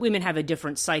a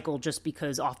different cycle just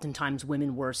because oftentimes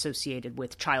women were associated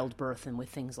with childbirth and with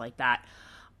things like that.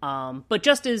 But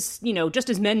just as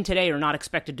men today are not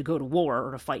expected to go to war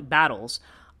or to fight battles,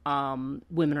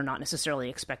 women are not necessarily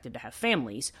expected to have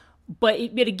families. But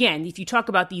again, if you talk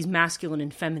about these masculine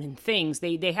and feminine things,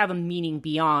 they have a meaning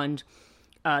beyond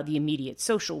the immediate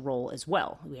social role as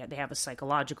well. They have a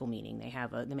psychological meaning. They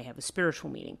may have a spiritual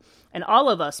meaning. And all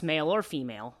of us, male or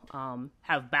female,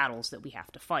 have battles that we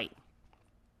have to fight.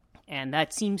 And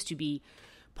that seems to be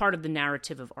part of the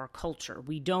narrative of our culture.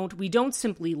 We don't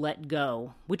simply let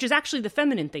go, which is actually the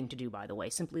feminine thing to do, by the way,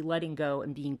 simply letting go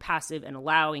and being passive and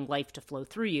allowing life to flow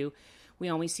through you. We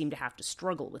always seem to have to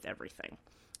struggle with everything.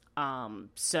 Whether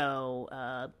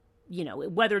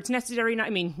it's necessary or not,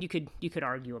 I mean, you could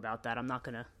argue about that. I'm not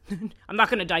gonna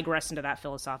digress into that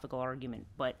philosophical argument,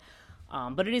 but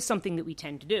it is something that we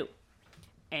tend to do.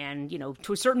 And,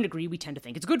 to a certain degree, we tend to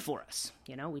think it's good for us.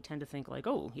 We tend to think like,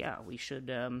 oh, yeah, we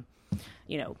should,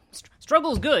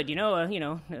 struggle's good,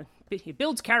 it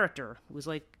builds character. It was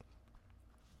like,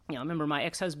 I remember my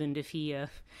ex-husband, if he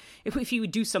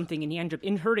would do something and he ended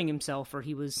up hurting himself, or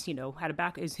he was, had a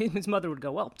back, his mother would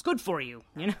go, well, it's good for you,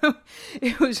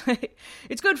 It was like,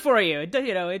 it's good for you.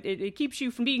 It keeps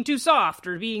you from being too soft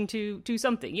or being too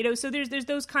something, So there's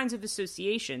those kinds of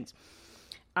associations.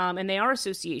 And they are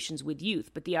associations with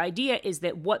youth. But the idea is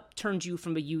that what turns you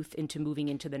from a youth into moving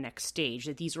into the next stage,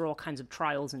 that these are all kinds of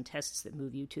trials and tests that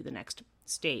move you to the next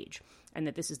stage, and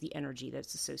that this is the energy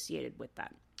that's associated with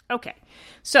that. Okay,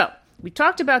 so we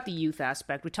talked about the youth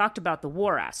aspect. We talked about the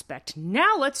war aspect.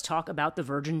 Now let's talk about the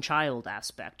virgin child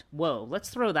aspect. Whoa, let's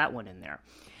throw that one in there.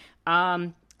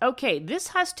 Okay, this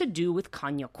has to do with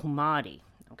Kanyakumari,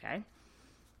 okay?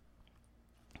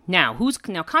 Now,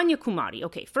 Kanyakumari?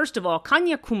 Okay, first of all,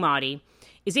 Kanyakumari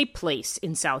is a place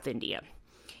in South India.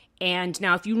 And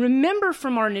now, if you remember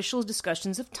from our initial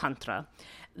discussions of Tantra,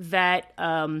 that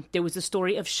there was the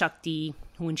story of Shakti,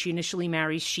 when she initially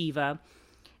marries Shiva,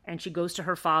 and she goes to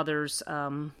her father's,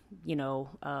 yagna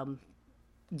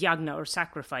or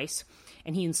sacrifice,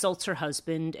 and he insults her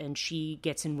husband, and she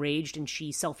gets enraged, and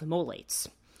she self-immolates.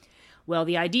 Well,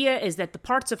 the idea is that the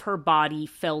parts of her body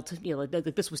felt,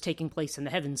 that this was taking place in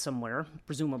the heavens somewhere,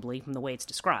 presumably from the way it's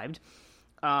described,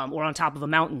 or on top of a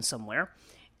mountain somewhere.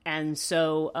 And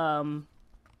so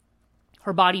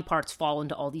her body parts fall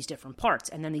into all these different parts,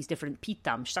 and then these different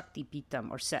pitam, Shakti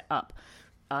pitam, are set up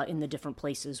in the different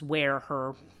places where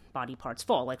her body parts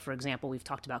fall. Like, for example, we've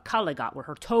talked about Kalagat, where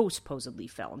her toe supposedly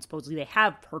fell, and supposedly they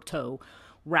have her toe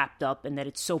wrapped up, and that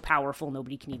it's so powerful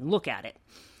nobody can even look at it.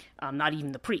 Not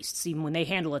even the priests. Even when they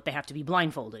handle it, they have to be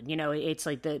blindfolded. It's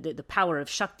like the power of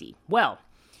Shakti. Well,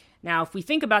 now, if we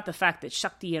think about the fact that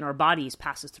Shakti in our bodies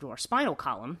passes through our spinal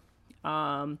column,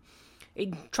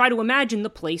 try to imagine the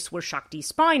place where Shakti's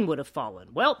spine would have fallen.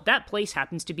 Well, that place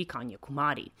happens to be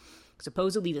Kanyakumari.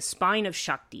 Supposedly, the spine of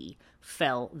Shakti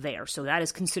fell there. So that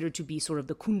is considered to be sort of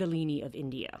the Kundalini of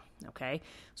India. Okay?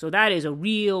 So that is a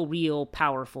real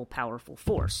powerful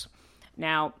force.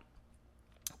 Now,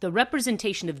 the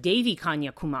representation of Devi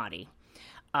Kanyakumari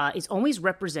is always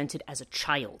represented as a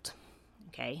child,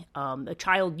 okay? A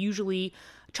child who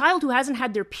hasn't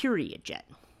had their period yet,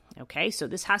 okay? So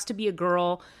this has to be a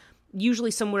girl,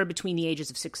 usually somewhere between the ages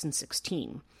of 6 and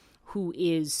 16, who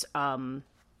is, now,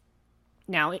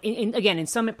 in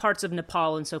some parts of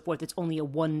Nepal and so forth, it's only a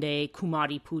one-day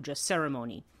Kumari Puja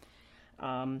ceremony.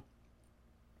 And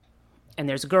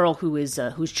there's a girl who's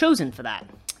chosen for that.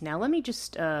 Now, let me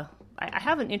just... I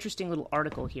have an interesting little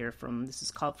article here from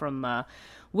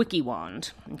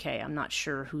Wikiwand. Okay, I'm not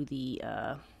sure who the...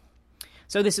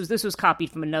 So this was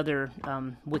copied from another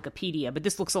Wikipedia, but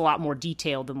this looks a lot more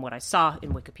detailed than what I saw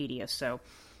in Wikipedia, so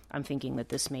I'm thinking that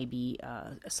this may be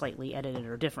slightly edited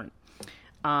or different.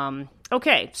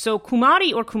 Okay, so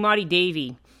Kumari or Kumari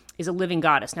Devi is a living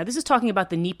goddess. Now, this is talking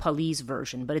about the Nepalese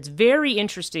version, but it's very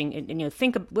interesting, and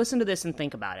listen to this and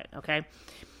think about it, okay?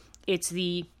 It's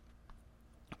the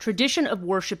tradition of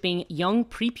worshiping young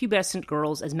prepubescent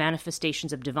girls as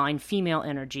manifestations of divine female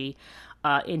energy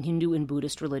in Hindu and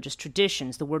Buddhist religious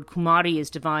traditions. The word Kumari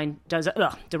is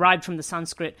derived from the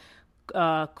Sanskrit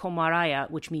Komaraya,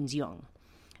 which means young.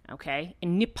 Okay?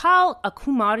 In Nepal, a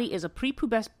Kumari is a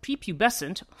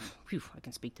prepubescent, I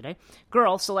can speak today,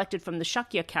 girl selected from the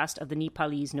Shakya caste of the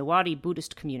Nepalese Newari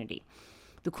Buddhist community.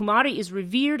 The Kumari is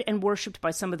revered and worshipped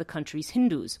by some of the country's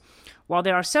Hindus. While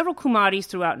there are several Kumaris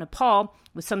throughout Nepal,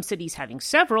 with some cities having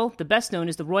several, the best known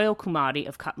is the Royal Kumari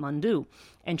of Kathmandu,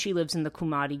 and she lives in the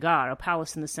Kumari Gar, a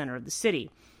palace in the center of the city.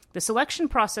 The selection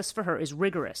process for her is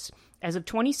rigorous. As of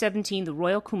 2017, the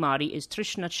Royal Kumari is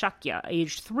Trishna Shakya,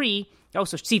 aged 3, so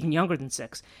she's even younger than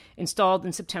 6, installed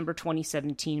in September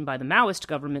 2017 by the Maoist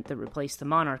government that replaced the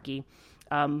monarchy.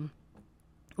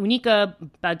 Unika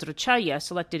Bhadracharya,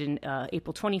 selected in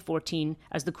April 2014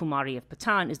 as the Kumari of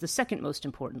Patan, is the second most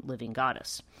important living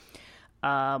goddess.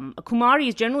 A Kumari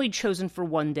is generally chosen for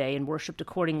one day and worshipped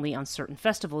accordingly on certain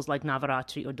festivals like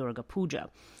Navaratri or Durga Puja.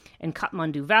 In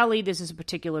Kathmandu Valley, this is a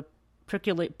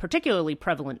particularly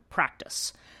prevalent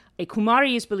practice. A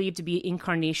Kumari is believed to be an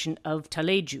incarnation of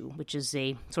Taleju, which is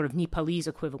a sort of Nepalese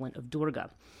equivalent of Durga.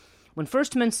 When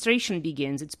first menstruation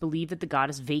begins, it's believed that the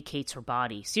goddess vacates her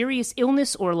body. Serious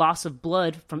illness or loss of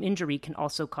blood from injury can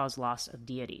also cause loss of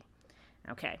deity.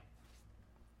 Okay.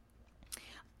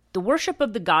 The worship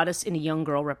of the goddess in a young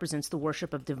girl represents the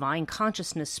worship of divine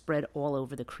consciousness spread all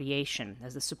over the creation.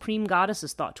 As the supreme goddess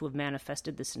is thought to have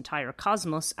manifested this entire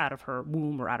cosmos out of her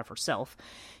womb or out of herself,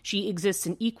 she exists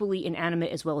in equally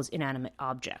inanimate as well as inanimate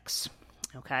objects.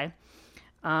 Okay?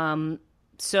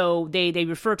 So they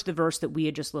refer to the verse that we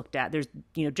had just looked at. There's,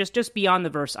 just beyond the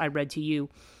verse I read to you,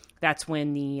 that's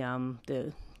when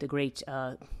the great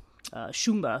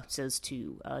Shumba says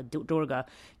to Durga,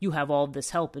 "You have all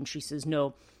this help," and she says,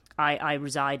 "No, I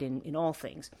reside in all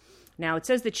things." Now it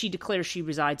says that she declares she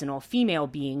resides in all female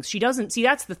beings. She doesn't see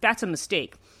that's a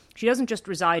mistake. She doesn't just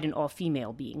reside in all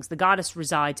female beings. The goddess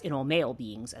resides in all male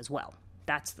beings as well.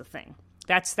 That's the thing.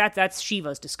 That's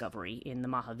Shiva's discovery in the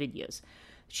Mahavidyas.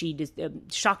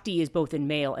 Shakti is both in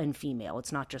male and female.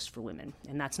 It's not just for women.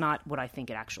 And that's not what I think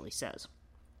it actually says.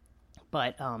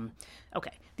 But,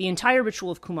 okay. The entire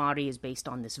ritual of Kumari is based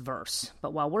on this verse.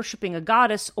 But while worshipping a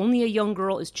goddess, only a young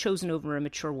girl is chosen over a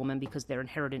mature woman because their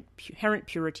inherent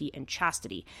purity and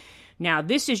chastity. Now,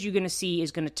 this, as you're going to see,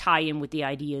 is going to tie in with the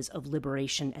ideas of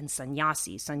liberation and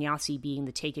sannyasi. Sannyasi being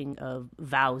the taking of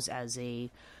vows as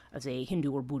a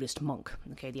Hindu or Buddhist monk.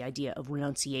 Okay, the idea of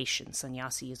renunciation.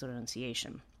 Sannyasi is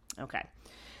renunciation. Okay.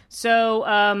 So,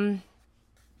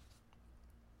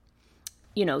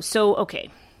 okay.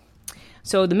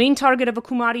 So the main target of a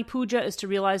Kumari Puja is to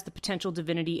realize the potential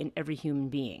divinity in every human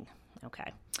being.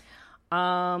 Okay.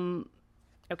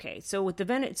 Okay, so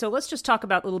so let's just talk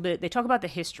about a little bit. They talk about the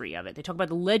history of it. They talk about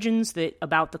the legends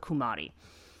about the Kumari.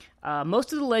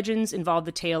 Most of the legends involve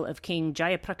the tale of King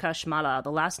Jayaprakash Malla,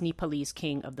 the last Nepalese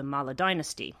king of the Malla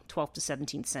dynasty, 12th to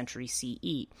 17th century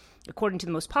CE. According to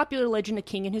the most popular legend, a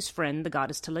king and his friend, the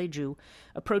goddess Taleju,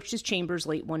 approached his chambers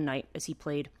late one night as he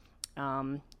played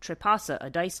Tripasa, a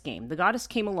dice game. The goddess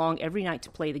came along every night to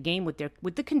play the game with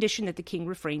the condition that the king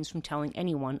refrains from telling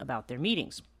anyone about their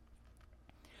meetings.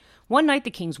 One night,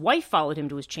 the king's wife followed him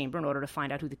to his chamber in order to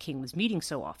find out who the king was meeting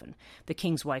so often. The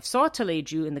king's wife saw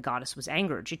Taleju, and the goddess was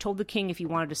angered. She told the king if he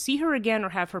wanted to see her again or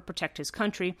have her protect his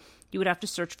country, he would have to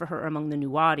search for her among the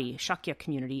Nuwari, Shakya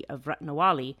community of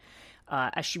Ratnawali,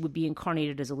 as she would be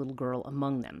incarnated as a little girl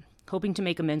among them. Hoping to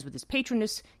make amends with his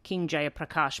patroness, King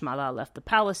Jayaprakash Malla left the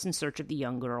palace in search of the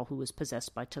young girl who was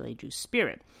possessed by Taleju's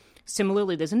spirit.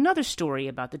 Similarly, there's another story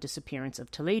about the disappearance of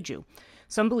Taleju.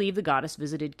 Some believe the goddess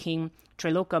visited King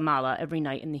Triloka Malla every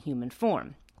night in the human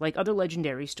form. Like other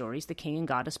legendary stories, the king and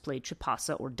goddess played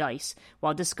chipasa or dice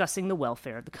while discussing the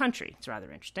welfare of the country. It's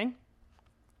rather interesting.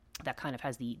 That kind of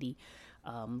has the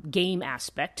game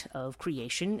aspect of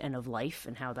creation and of life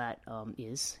and how that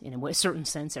is, in a certain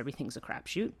sense, everything's a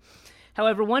crapshoot.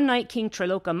 However, one night, King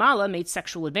Triloka Malla made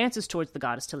sexual advances towards the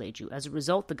goddess Taleju. As a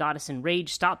result, the goddess, enraged,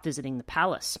 stopped visiting the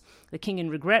palace. The king, in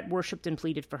regret, worshipped and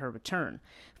pleaded for her return.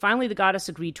 Finally, the goddess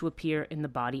agreed to appear in the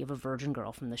body of a virgin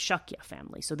girl from the Shakya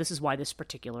family. So this is why this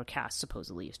particular caste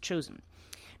supposedly is chosen.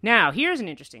 Now, here's an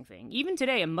interesting thing. Even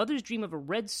today, a mother's dream of a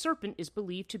red serpent is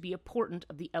believed to be a portent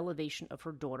of the elevation of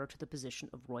her daughter to the position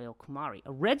of royal Kumari.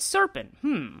 A red serpent?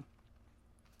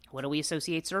 What do we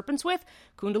associate serpents with?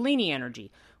 Kundalini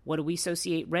energy. What do we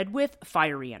associate red with?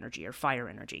 Fiery energy or fire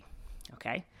energy.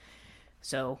 Okay?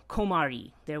 So,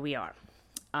 Kumari. There we are.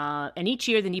 And each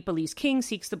year, the Nepalese king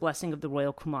seeks the blessing of the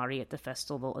royal Kumari at the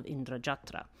festival of Indra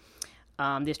Jatra.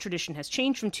 This tradition has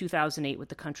changed from 2008 with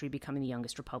the country becoming the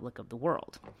youngest republic of the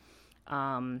world.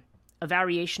 A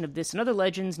variation of this and other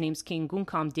legends names King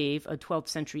Gungkam Dev, a 12th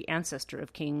century ancestor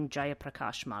of King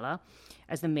Jayaprakash Malla,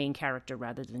 as the main character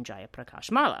rather than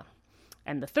Jayaprakash Malla.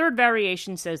 And the third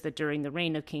variation says that during the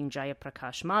reign of King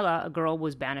Jayaprakash Malla, a girl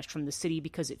was banished from the city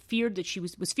because it feared that she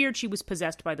was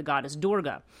possessed by the goddess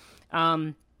Durga.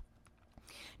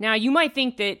 Now, you might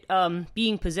think that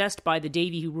being possessed by the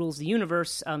Devi who rules the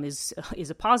universe is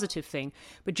a positive thing,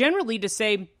 but generally to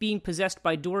say being possessed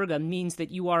by Durga means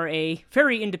that you are a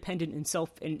very independent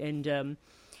and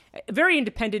very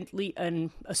independently and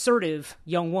assertive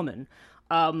young woman.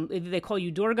 They call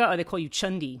you Durga or they call you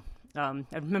Chandi. I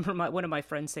remember one of my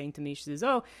friends saying to me, she says,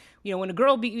 "Oh, when a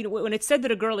girl when it's said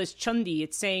that a girl is Chandi,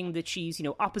 it's saying that she's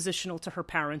oppositional to her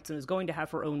parents and is going to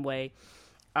have her own way."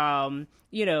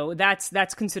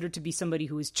 That's considered to be somebody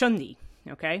who is Chandi.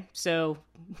 Okay, so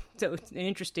it's an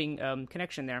interesting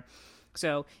connection there.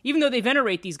 So even though they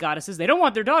venerate these goddesses, they don't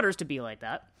want their daughters to be like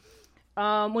that.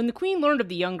 When the queen learned of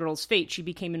the young girl's fate, she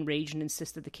became enraged and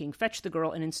insisted the king fetch the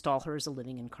girl and install her as a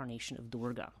living incarnation of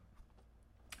Durga.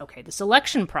 Okay, the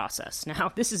selection process.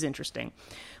 Now, this is interesting.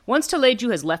 Once Teleju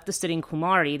has left the sitting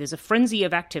Kumari, there's a frenzy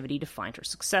of activity to find her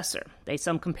successor.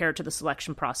 Some compare it to the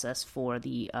selection process for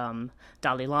the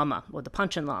Dalai Lama or the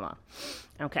Panchen Lama.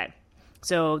 Okay,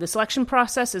 so the selection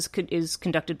process is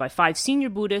conducted by 5 senior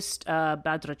Buddhist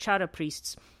Bhadrachara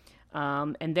priests,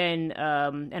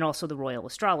 and also the royal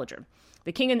astrologer.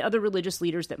 The king and other religious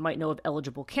leaders that might know of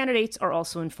eligible candidates are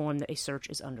also informed that a search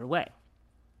is underway.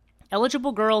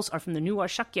 Eligible girls are from the Nuwa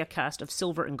Shakya caste of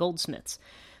silver and goldsmiths.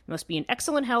 They must be in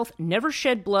excellent health, never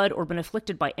shed blood or been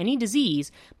afflicted by any disease,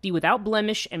 be without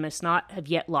blemish, and must not have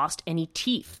yet lost any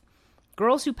teeth.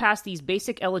 Girls who pass these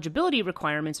basic eligibility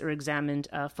requirements are examined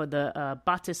for the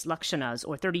Bhattis Lakshanas,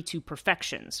 or 32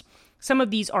 perfections. Some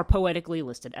of these are poetically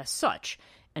listed as such: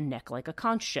 a neck like a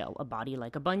conch shell, a body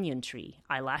like a banyan tree,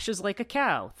 eyelashes like a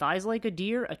cow, thighs like a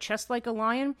deer, a chest like a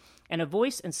lion, and a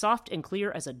voice and soft and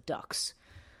clear as a duck's.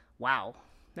 Wow,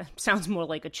 that sounds more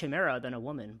like a chimera than a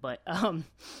woman. But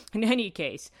in any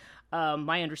case,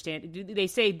 my understanding, they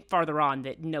say farther on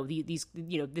that no,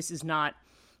 this is not,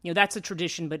 that's a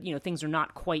tradition, but things are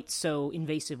not quite so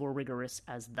invasive or rigorous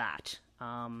as that.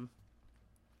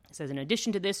 It says, in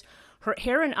addition to this, her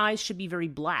hair and eyes should be very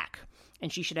black,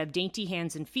 and she should have dainty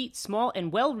hands and feet, small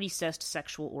and well-recessed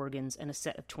sexual organs, and a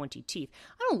set of 20 teeth.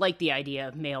 I don't like the idea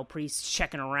of male priests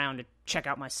checking around to check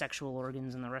out my sexual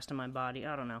organs and the rest of my body.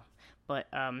 I don't know. But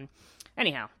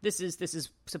anyhow, this is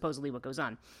supposedly what goes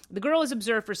on. The girl is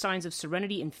observed for signs of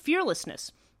serenity and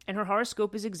fearlessness, and her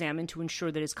horoscope is examined to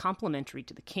ensure that it is complementary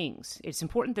to the king's. It's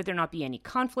important that there not be any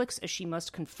conflicts, as she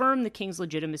must confirm the king's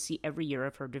legitimacy every year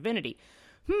of her divinity.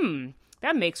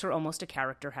 That makes her almost a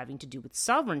character having to do with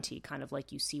sovereignty, kind of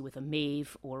like you see with a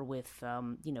Maeve or with,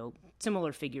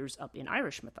 similar figures up in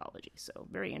Irish mythology. So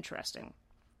very interesting.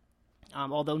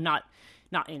 Although not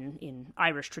in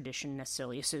Irish tradition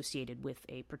necessarily associated with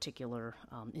a particular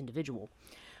individual.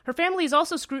 Her family is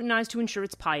also scrutinized to ensure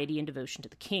its piety and devotion to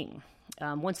the king.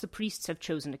 Once the priests have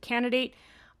chosen a candidate,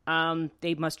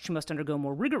 she must undergo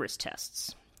more rigorous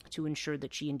tests to ensure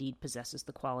that she indeed possesses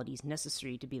the qualities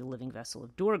necessary to be the living vessel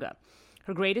of Durga.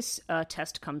 Her greatest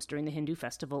test comes during the Hindu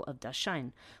festival of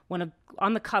Dashain, when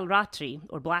on the Kalratri,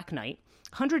 or Black Night,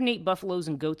 108 buffaloes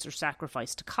and goats are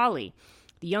sacrificed to Kali.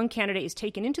 The young candidate is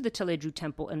taken into the Teleju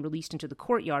temple and released into the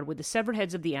courtyard, where the severed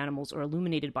heads of the animals are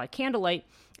illuminated by candlelight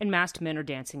and masked men are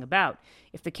dancing about.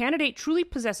 If the candidate truly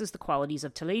possesses the qualities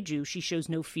of Teleju, she shows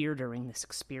no fear during this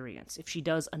experience. If she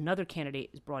does, another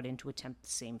candidate is brought in to attempt the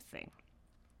same thing.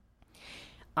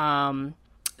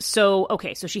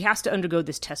 So she has to undergo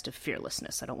this test of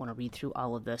fearlessness. I don't want to read through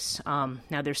all of this.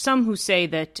 Now, there's some who say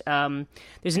that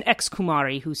there's an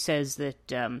ex-Kumari who says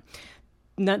that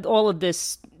all of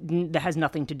this that has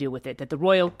nothing to do with it, that the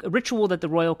royal ritual that the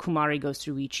royal Kumari goes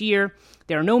through each year,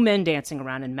 there are no men dancing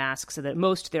around in masks, so that at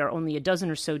most there are only a dozen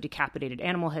or so decapitated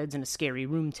animal heads and a scary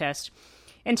room test.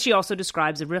 And she also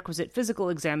describes the requisite physical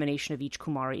examination of each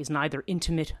Kumari is neither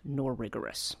intimate nor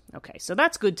rigorous. Okay, so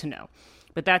that's good to know.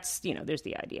 But that's, there's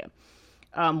the idea.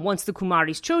 Once the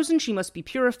Kumari is chosen, she must be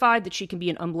purified that she can be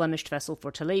an unblemished vessel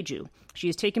for Teleju. She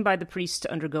is taken by the priests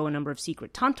to undergo a number of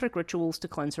secret tantric rituals to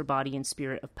cleanse her body and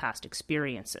spirit of past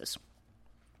experiences.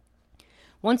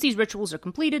 Once these rituals are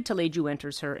completed, Teleju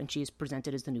enters her, and she is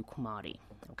presented as the new Kumari.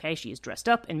 Okay, she is dressed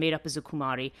up and made up as a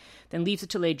Kumari, then leaves the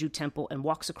Teleju temple and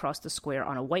walks across the square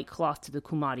on a white cloth to the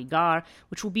Kumari Gar,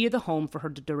 which will be the home for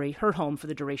her home for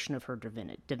the duration of her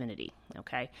divinity.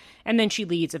 Okay, and then she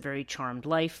leads a very charmed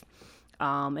life.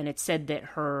 And it's said that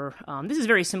her this is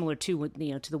very similar to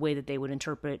to the way that they would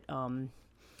interpret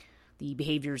the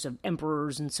behaviors of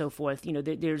emperors and so forth.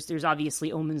 There's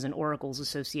obviously omens and oracles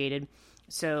associated.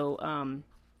 So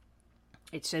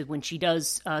it says when she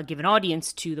does give an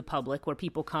audience to the public, where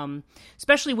people come,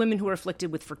 especially women who are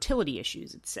afflicted with fertility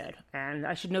issues, it's said. And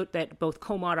I should note that both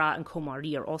Komara and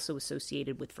Komari are also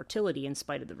associated with fertility in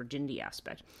spite of the virginity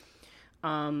aspect.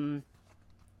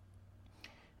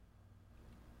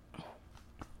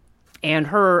 And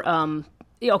her,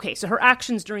 so her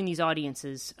actions during these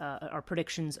audiences are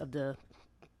predictions of the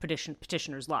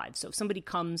petitioner's lives. So if somebody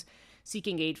comes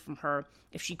seeking aid from her,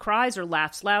 if she cries or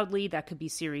laughs loudly, that could be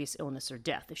serious illness or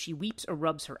death. If she weeps or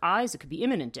rubs her eyes, it could be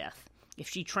imminent death. If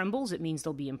she trembles, it means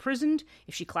they'll be imprisoned.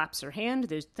 If she claps her hands,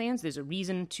 there's a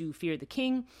reason to fear the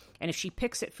king. And if she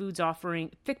picks at food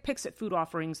offerings,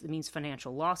 it means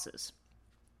financial losses.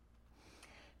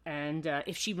 And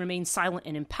if she remains silent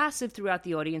and impassive throughout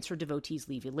the audience, her devotees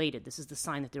leave elated. This is the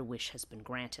sign that their wish has been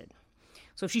granted.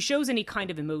 So if she shows any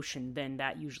kind of emotion, then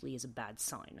that usually is a bad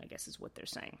sign, I guess is what they're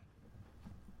saying.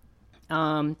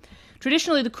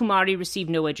 Traditionally, the Kumari received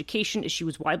no education as she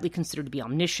was widely considered to be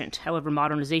omniscient. However,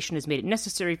 modernization has made it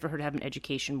necessary for her to have an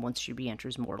education once she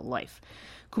re-enters mortal life.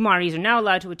 Kumaris are now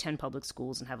allowed to attend public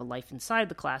schools and have a life inside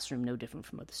the classroom no different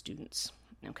from other students.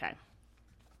 Okay.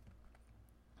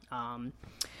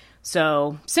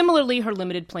 So, similarly, her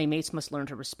limited playmates must learn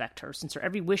to respect her. Since her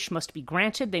every wish must be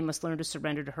granted, they must learn to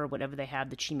surrender to her whatever they have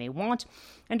that she may want,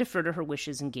 and defer to her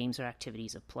wishes in games or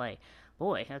activities of play.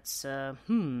 Boy, that's,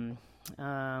 okay.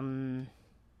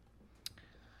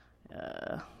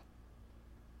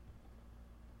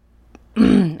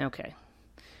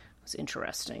 It's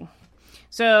interesting.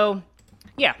 So,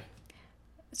 yeah.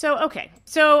 So, okay.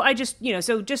 So, I just,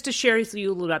 just to share with you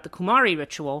a little about the Kumari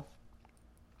ritual,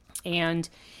 and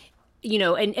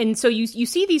so you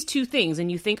see these two things,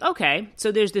 and you think, okay,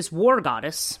 so there's this war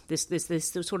goddess, this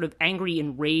sort of angry,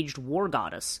 enraged war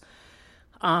goddess,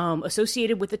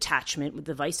 associated with attachment, with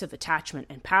the vice of attachment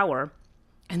and power,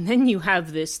 and then you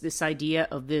have this idea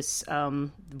of this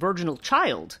virginal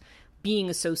child being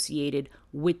associated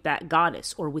with that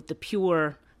goddess, or with the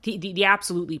pure, the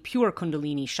absolutely pure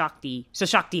Kundalini Shakti, so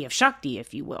Shakti of Shakti,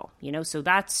 if you will, so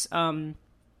that's.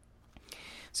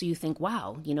 So you think,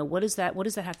 wow, what does that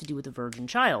have to do with the virgin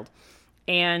child?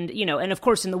 And, and of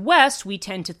course in the West, we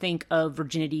tend to think of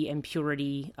virginity and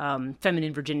purity,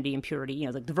 feminine virginity and purity,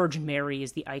 like the Virgin Mary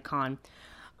is the icon.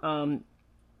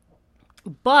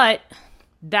 But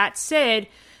that said,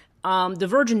 the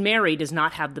Virgin Mary does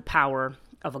not have the power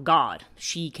of a god.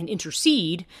 She can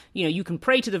intercede, you can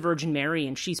pray to the Virgin Mary,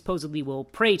 and she supposedly will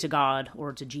pray to God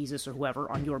or to Jesus or whoever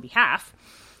on your behalf.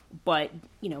 But,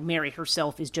 Mary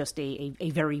herself is just a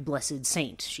very blessed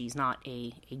saint. She's not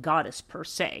a goddess per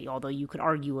se, although you could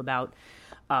argue about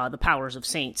the powers of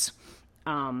saints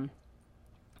in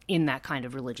that kind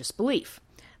of religious belief.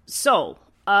 So,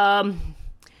 but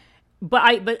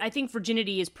I think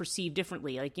virginity is perceived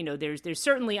differently. Like, there's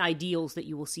certainly ideals that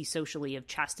you will see socially of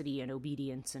chastity and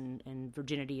obedience and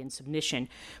virginity and submission.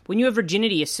 When you have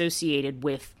virginity associated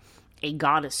with a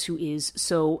goddess who is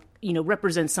so,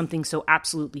 represents something so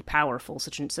absolutely powerful,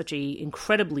 such a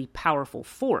incredibly powerful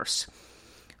force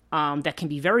that can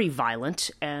be very violent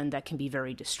and that can be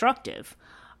very destructive.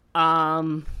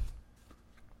 I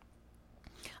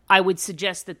would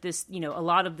suggest that this, a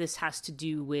lot of this has to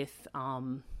do with,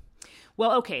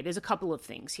 there's a couple of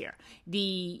things here.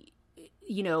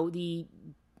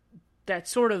 That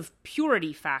sort of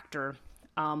purity factor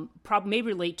may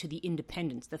relate to the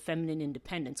independence, the feminine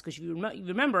independence, because you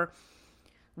remember,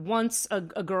 once a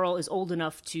girl is old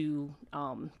enough to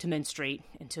menstruate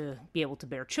and to be able to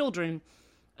bear children,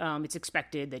 it's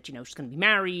expected that she's going to be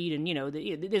married, and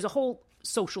there's a whole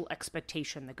social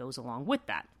expectation that goes along with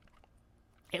that.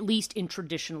 At least in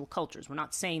traditional cultures, we're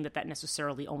not saying that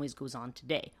necessarily always goes on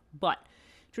today, but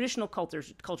traditional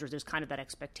cultures, there's kind of that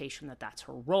expectation that that's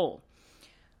her role.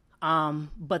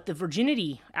 But the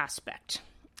virginity aspect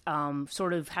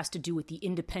sort of has to do with the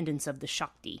independence of the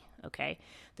Shakti, okay?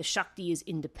 The Shakti is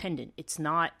independent. It's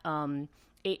not,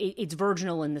 it's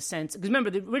virginal in the sense, because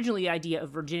remember, originally the idea of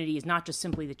virginity is not just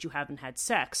simply that you haven't had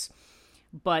sex,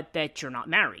 but that you're not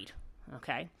married,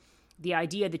 okay? The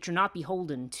idea that you're not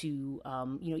beholden to,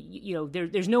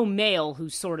 there's no male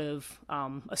who's sort of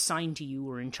assigned to you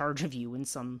or in charge of you in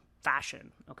some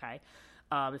fashion, okay?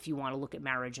 If you want to look at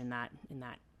marriage in that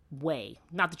way.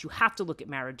 Not that you have to look at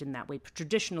marriage in that way, but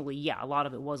traditionally, yeah, a lot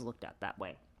of it was looked at that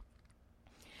way.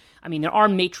 I mean, there are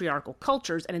matriarchal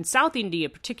cultures, and in South India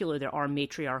in particular, there are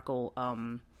matriarchal,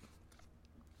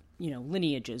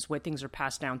 lineages where things are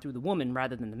passed down through the woman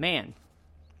rather than the man.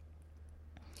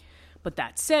 But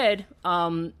that said,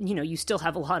 you still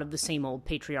have a lot of the same old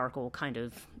patriarchal kind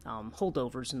of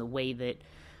holdovers in the way that,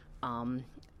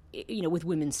 with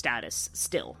women's status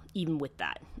still, even with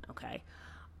that, okay?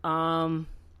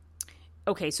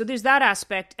 Okay, so there's that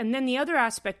aspect, and then the other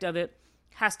aspect of it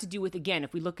has to do with, again,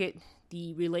 if we look at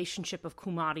the relationship of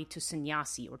Kumari to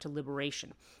sannyasi or to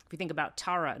liberation, if we think about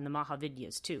Tara and the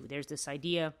Mahavidyas too, there's this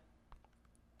idea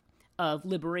of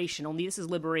liberation, only this is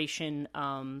liberation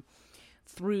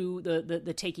through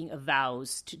the taking of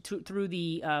vows, through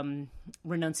the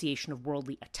renunciation of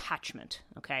worldly attachment,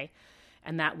 okay?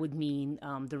 And that would mean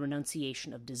the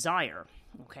renunciation of desire,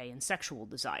 okay, and sexual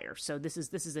desire. So this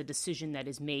is a decision that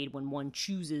is made when one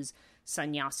chooses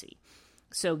sannyasi.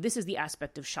 So this is the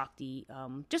aspect of Shakti,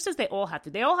 just as they all have to.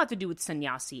 They all have to do with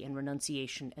sannyasi and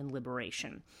renunciation and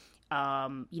liberation.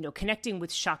 Connecting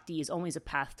with Shakti is always a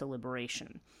path to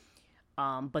liberation.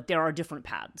 But there are different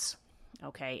paths,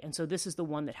 okay? And so this is the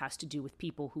one that has to do with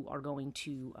people who are going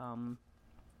to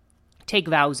take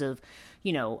vows of,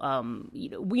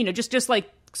 just like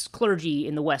clergy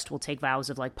in the West will take vows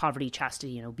of like poverty,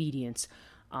 chastity, and obedience.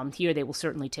 Here they will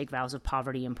certainly take vows of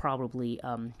poverty and probably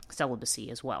celibacy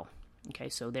as well. Okay,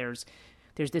 so there's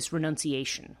this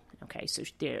renunciation. Okay, so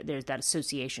there's that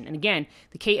association. And again,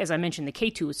 as I mentioned, the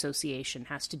Ketu association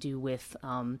has to do with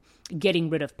getting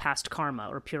rid of past karma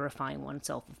or purifying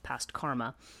oneself of past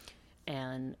karma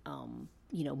and,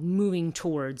 moving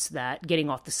towards that,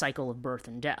 getting off the cycle of birth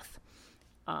and death.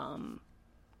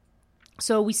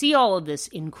 So we see all of this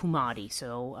in Kumari.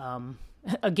 So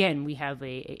again, we have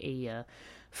a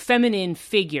feminine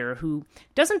figure who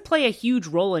doesn't play a huge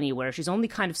role anywhere. She's only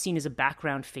kind of seen as a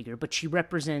background figure, but she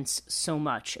represents so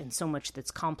much and so much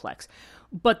that's complex.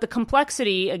 But the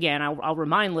complexity, again, I'll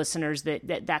remind listeners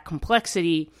that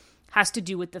complexity has to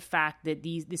do with the fact that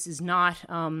this is not,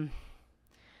 we're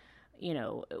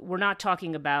not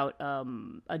talking about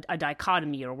a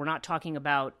dichotomy, or we're not talking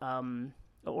about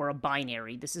or a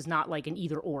binary. This is not like an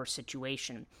either-or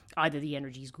situation. Either the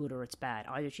energy is good or it's bad.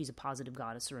 Either she's a positive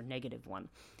goddess or a negative one.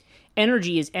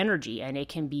 Energy is energy, and it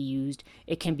can be used.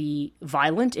 It can be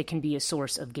violent. It can be a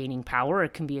source of gaining power.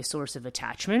 It can be a source of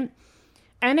attachment.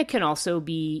 And it can also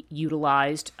be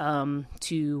utilized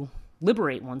to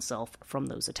liberate oneself from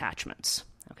those attachments.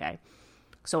 Okay?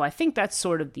 So I think that's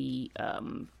sort of the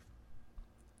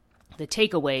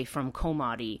takeaway from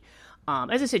Kumari.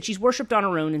 As I said, she's worshipped on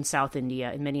her own in South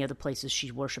India. In many other places,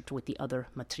 she's worshipped with the other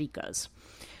matrikas.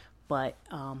 But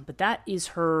that is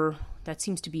her. That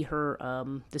seems to be her.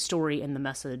 The story and the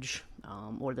message,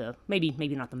 or the maybe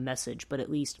not the message, but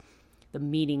at least the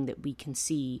meaning that we can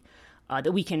see,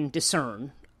 that we can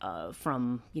discern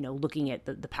from looking at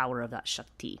the power of that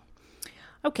Shakti.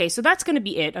 Okay, so that's going to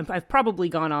be it. I've probably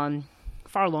gone on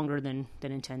far longer than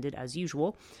intended, as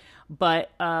usual,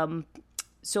 but.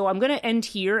 So I'm going to end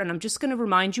here, and I'm just going to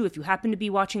remind you, if you happen to be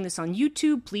watching this on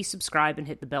YouTube, please subscribe and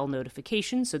hit the bell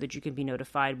notification so that you can be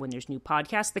notified when there's new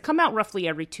podcasts. They come out roughly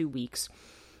every 2 weeks.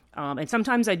 And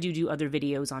sometimes I do other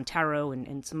videos on tarot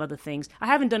and some other things. I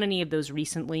haven't done any of those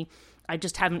recently. I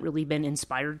just haven't really been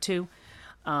inspired to.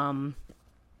 Because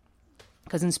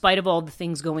in spite of all the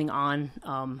things going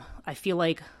on, I feel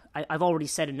like I've already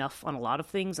said enough on a lot of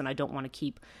things, and I don't want to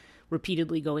keep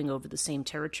repeatedly going over the same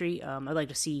territory. I'd like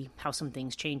to see how some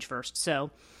things change first.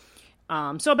 But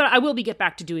I will get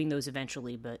back to doing those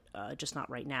eventually, but just not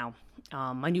right now.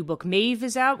 My new book, Maeve,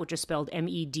 is out, which is spelled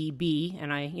M-E-D-B,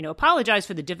 and I, apologize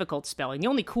for the difficult spelling. The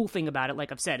only cool thing about it,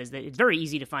 like I've said, is that it's very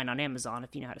easy to find on Amazon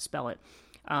if you know how to spell it.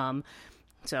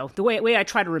 So the way I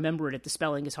try to remember it, if the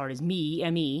spelling is hard, is me,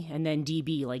 M-E, and then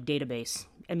D-B, like database,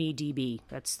 M-E-D-B.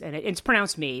 And it's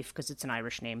pronounced Maeve because it's an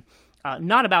Irish name.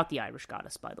 Not about the Irish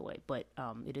goddess, by the way, but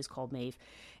it is called Maeve.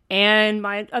 And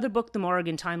my other book, The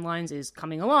Morrigan Timelines, is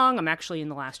coming along. I'm actually in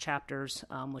the last chapters,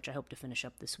 which I hope to finish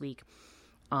up this week.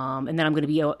 And then I'm going to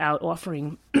be out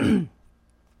offering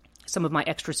some of my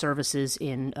extra services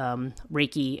in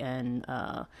Reiki and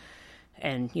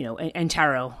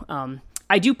tarot.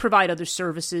 I do provide other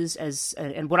services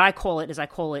and what I call it is I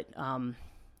call it liminal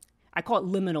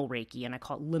Reiki, and I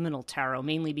call it liminal tarot,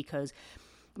 mainly because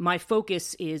my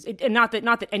focus is, and not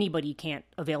that anybody can't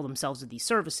avail themselves of these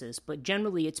services, but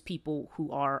generally it's people who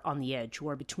are on the edge, who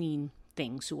are between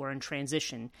things, who are in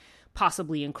transition,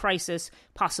 possibly in crisis,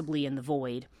 possibly in the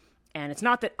void. And it's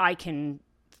not that I can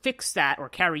fix that or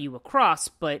carry you across,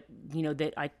 but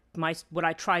what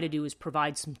I try to do is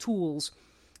provide some tools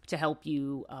to help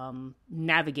you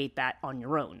navigate that on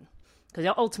your own. Because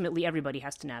ultimately everybody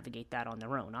has to navigate that on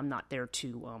their own. I'm not there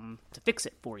to fix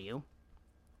it for you.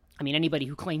 I mean, anybody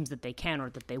who claims that they can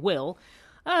or that they will,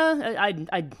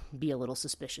 I'd be a little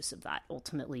suspicious of that.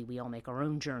 Ultimately, we all make our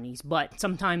own journeys, but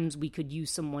sometimes we could use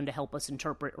someone to help us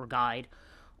interpret or guide,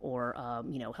 or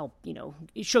help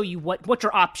show you what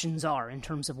your options are in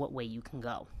terms of what way you can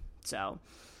go. So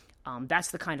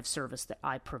that's the kind of service that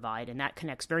I provide, and that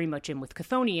connects very much in with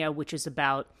Chthoniya, which is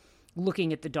about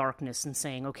looking at the darkness and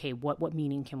saying, okay, what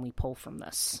meaning can we pull from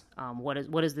this?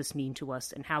 What does this mean to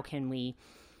us, and how can we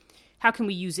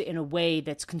use it in a way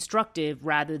that's constructive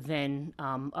rather than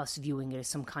us viewing it as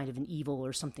some kind of an evil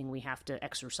or something we have to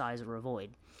exorcise or avoid?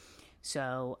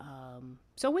 So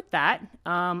with that,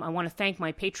 I want to thank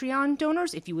my Patreon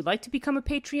donors. If you would like to become a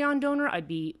Patreon donor, I'd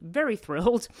be very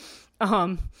thrilled.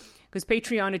 Because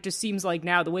Patreon, it just seems like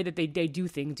now the way that they do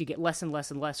things, you get less and less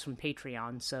and less from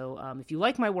Patreon. So if you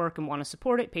like my work and want to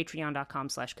support it,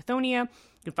 patreon.com/Cathonia. You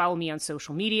can follow me on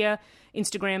social media,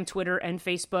 Instagram, Twitter, and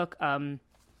Facebook.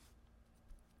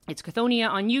 It's Cathonia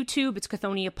on YouTube. It's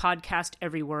Cathonia Podcast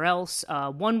everywhere else.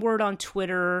 One word on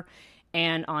Twitter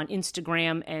and on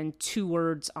Instagram, and 2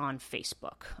 words on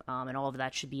Facebook. And all of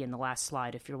that should be in the last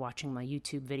slide if you're watching my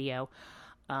YouTube video.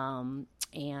 And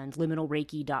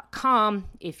liminalreiki.com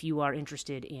if you are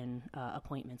interested in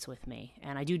appointments with me.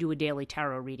 And I do a daily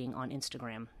tarot reading on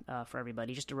Instagram for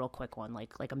everybody, just a real quick one,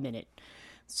 like a minute.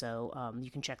 So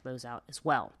you can check those out as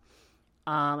well.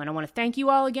 And I want to thank you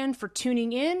all again for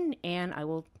tuning in, and I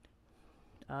will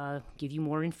give you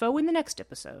more info in the next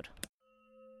episode.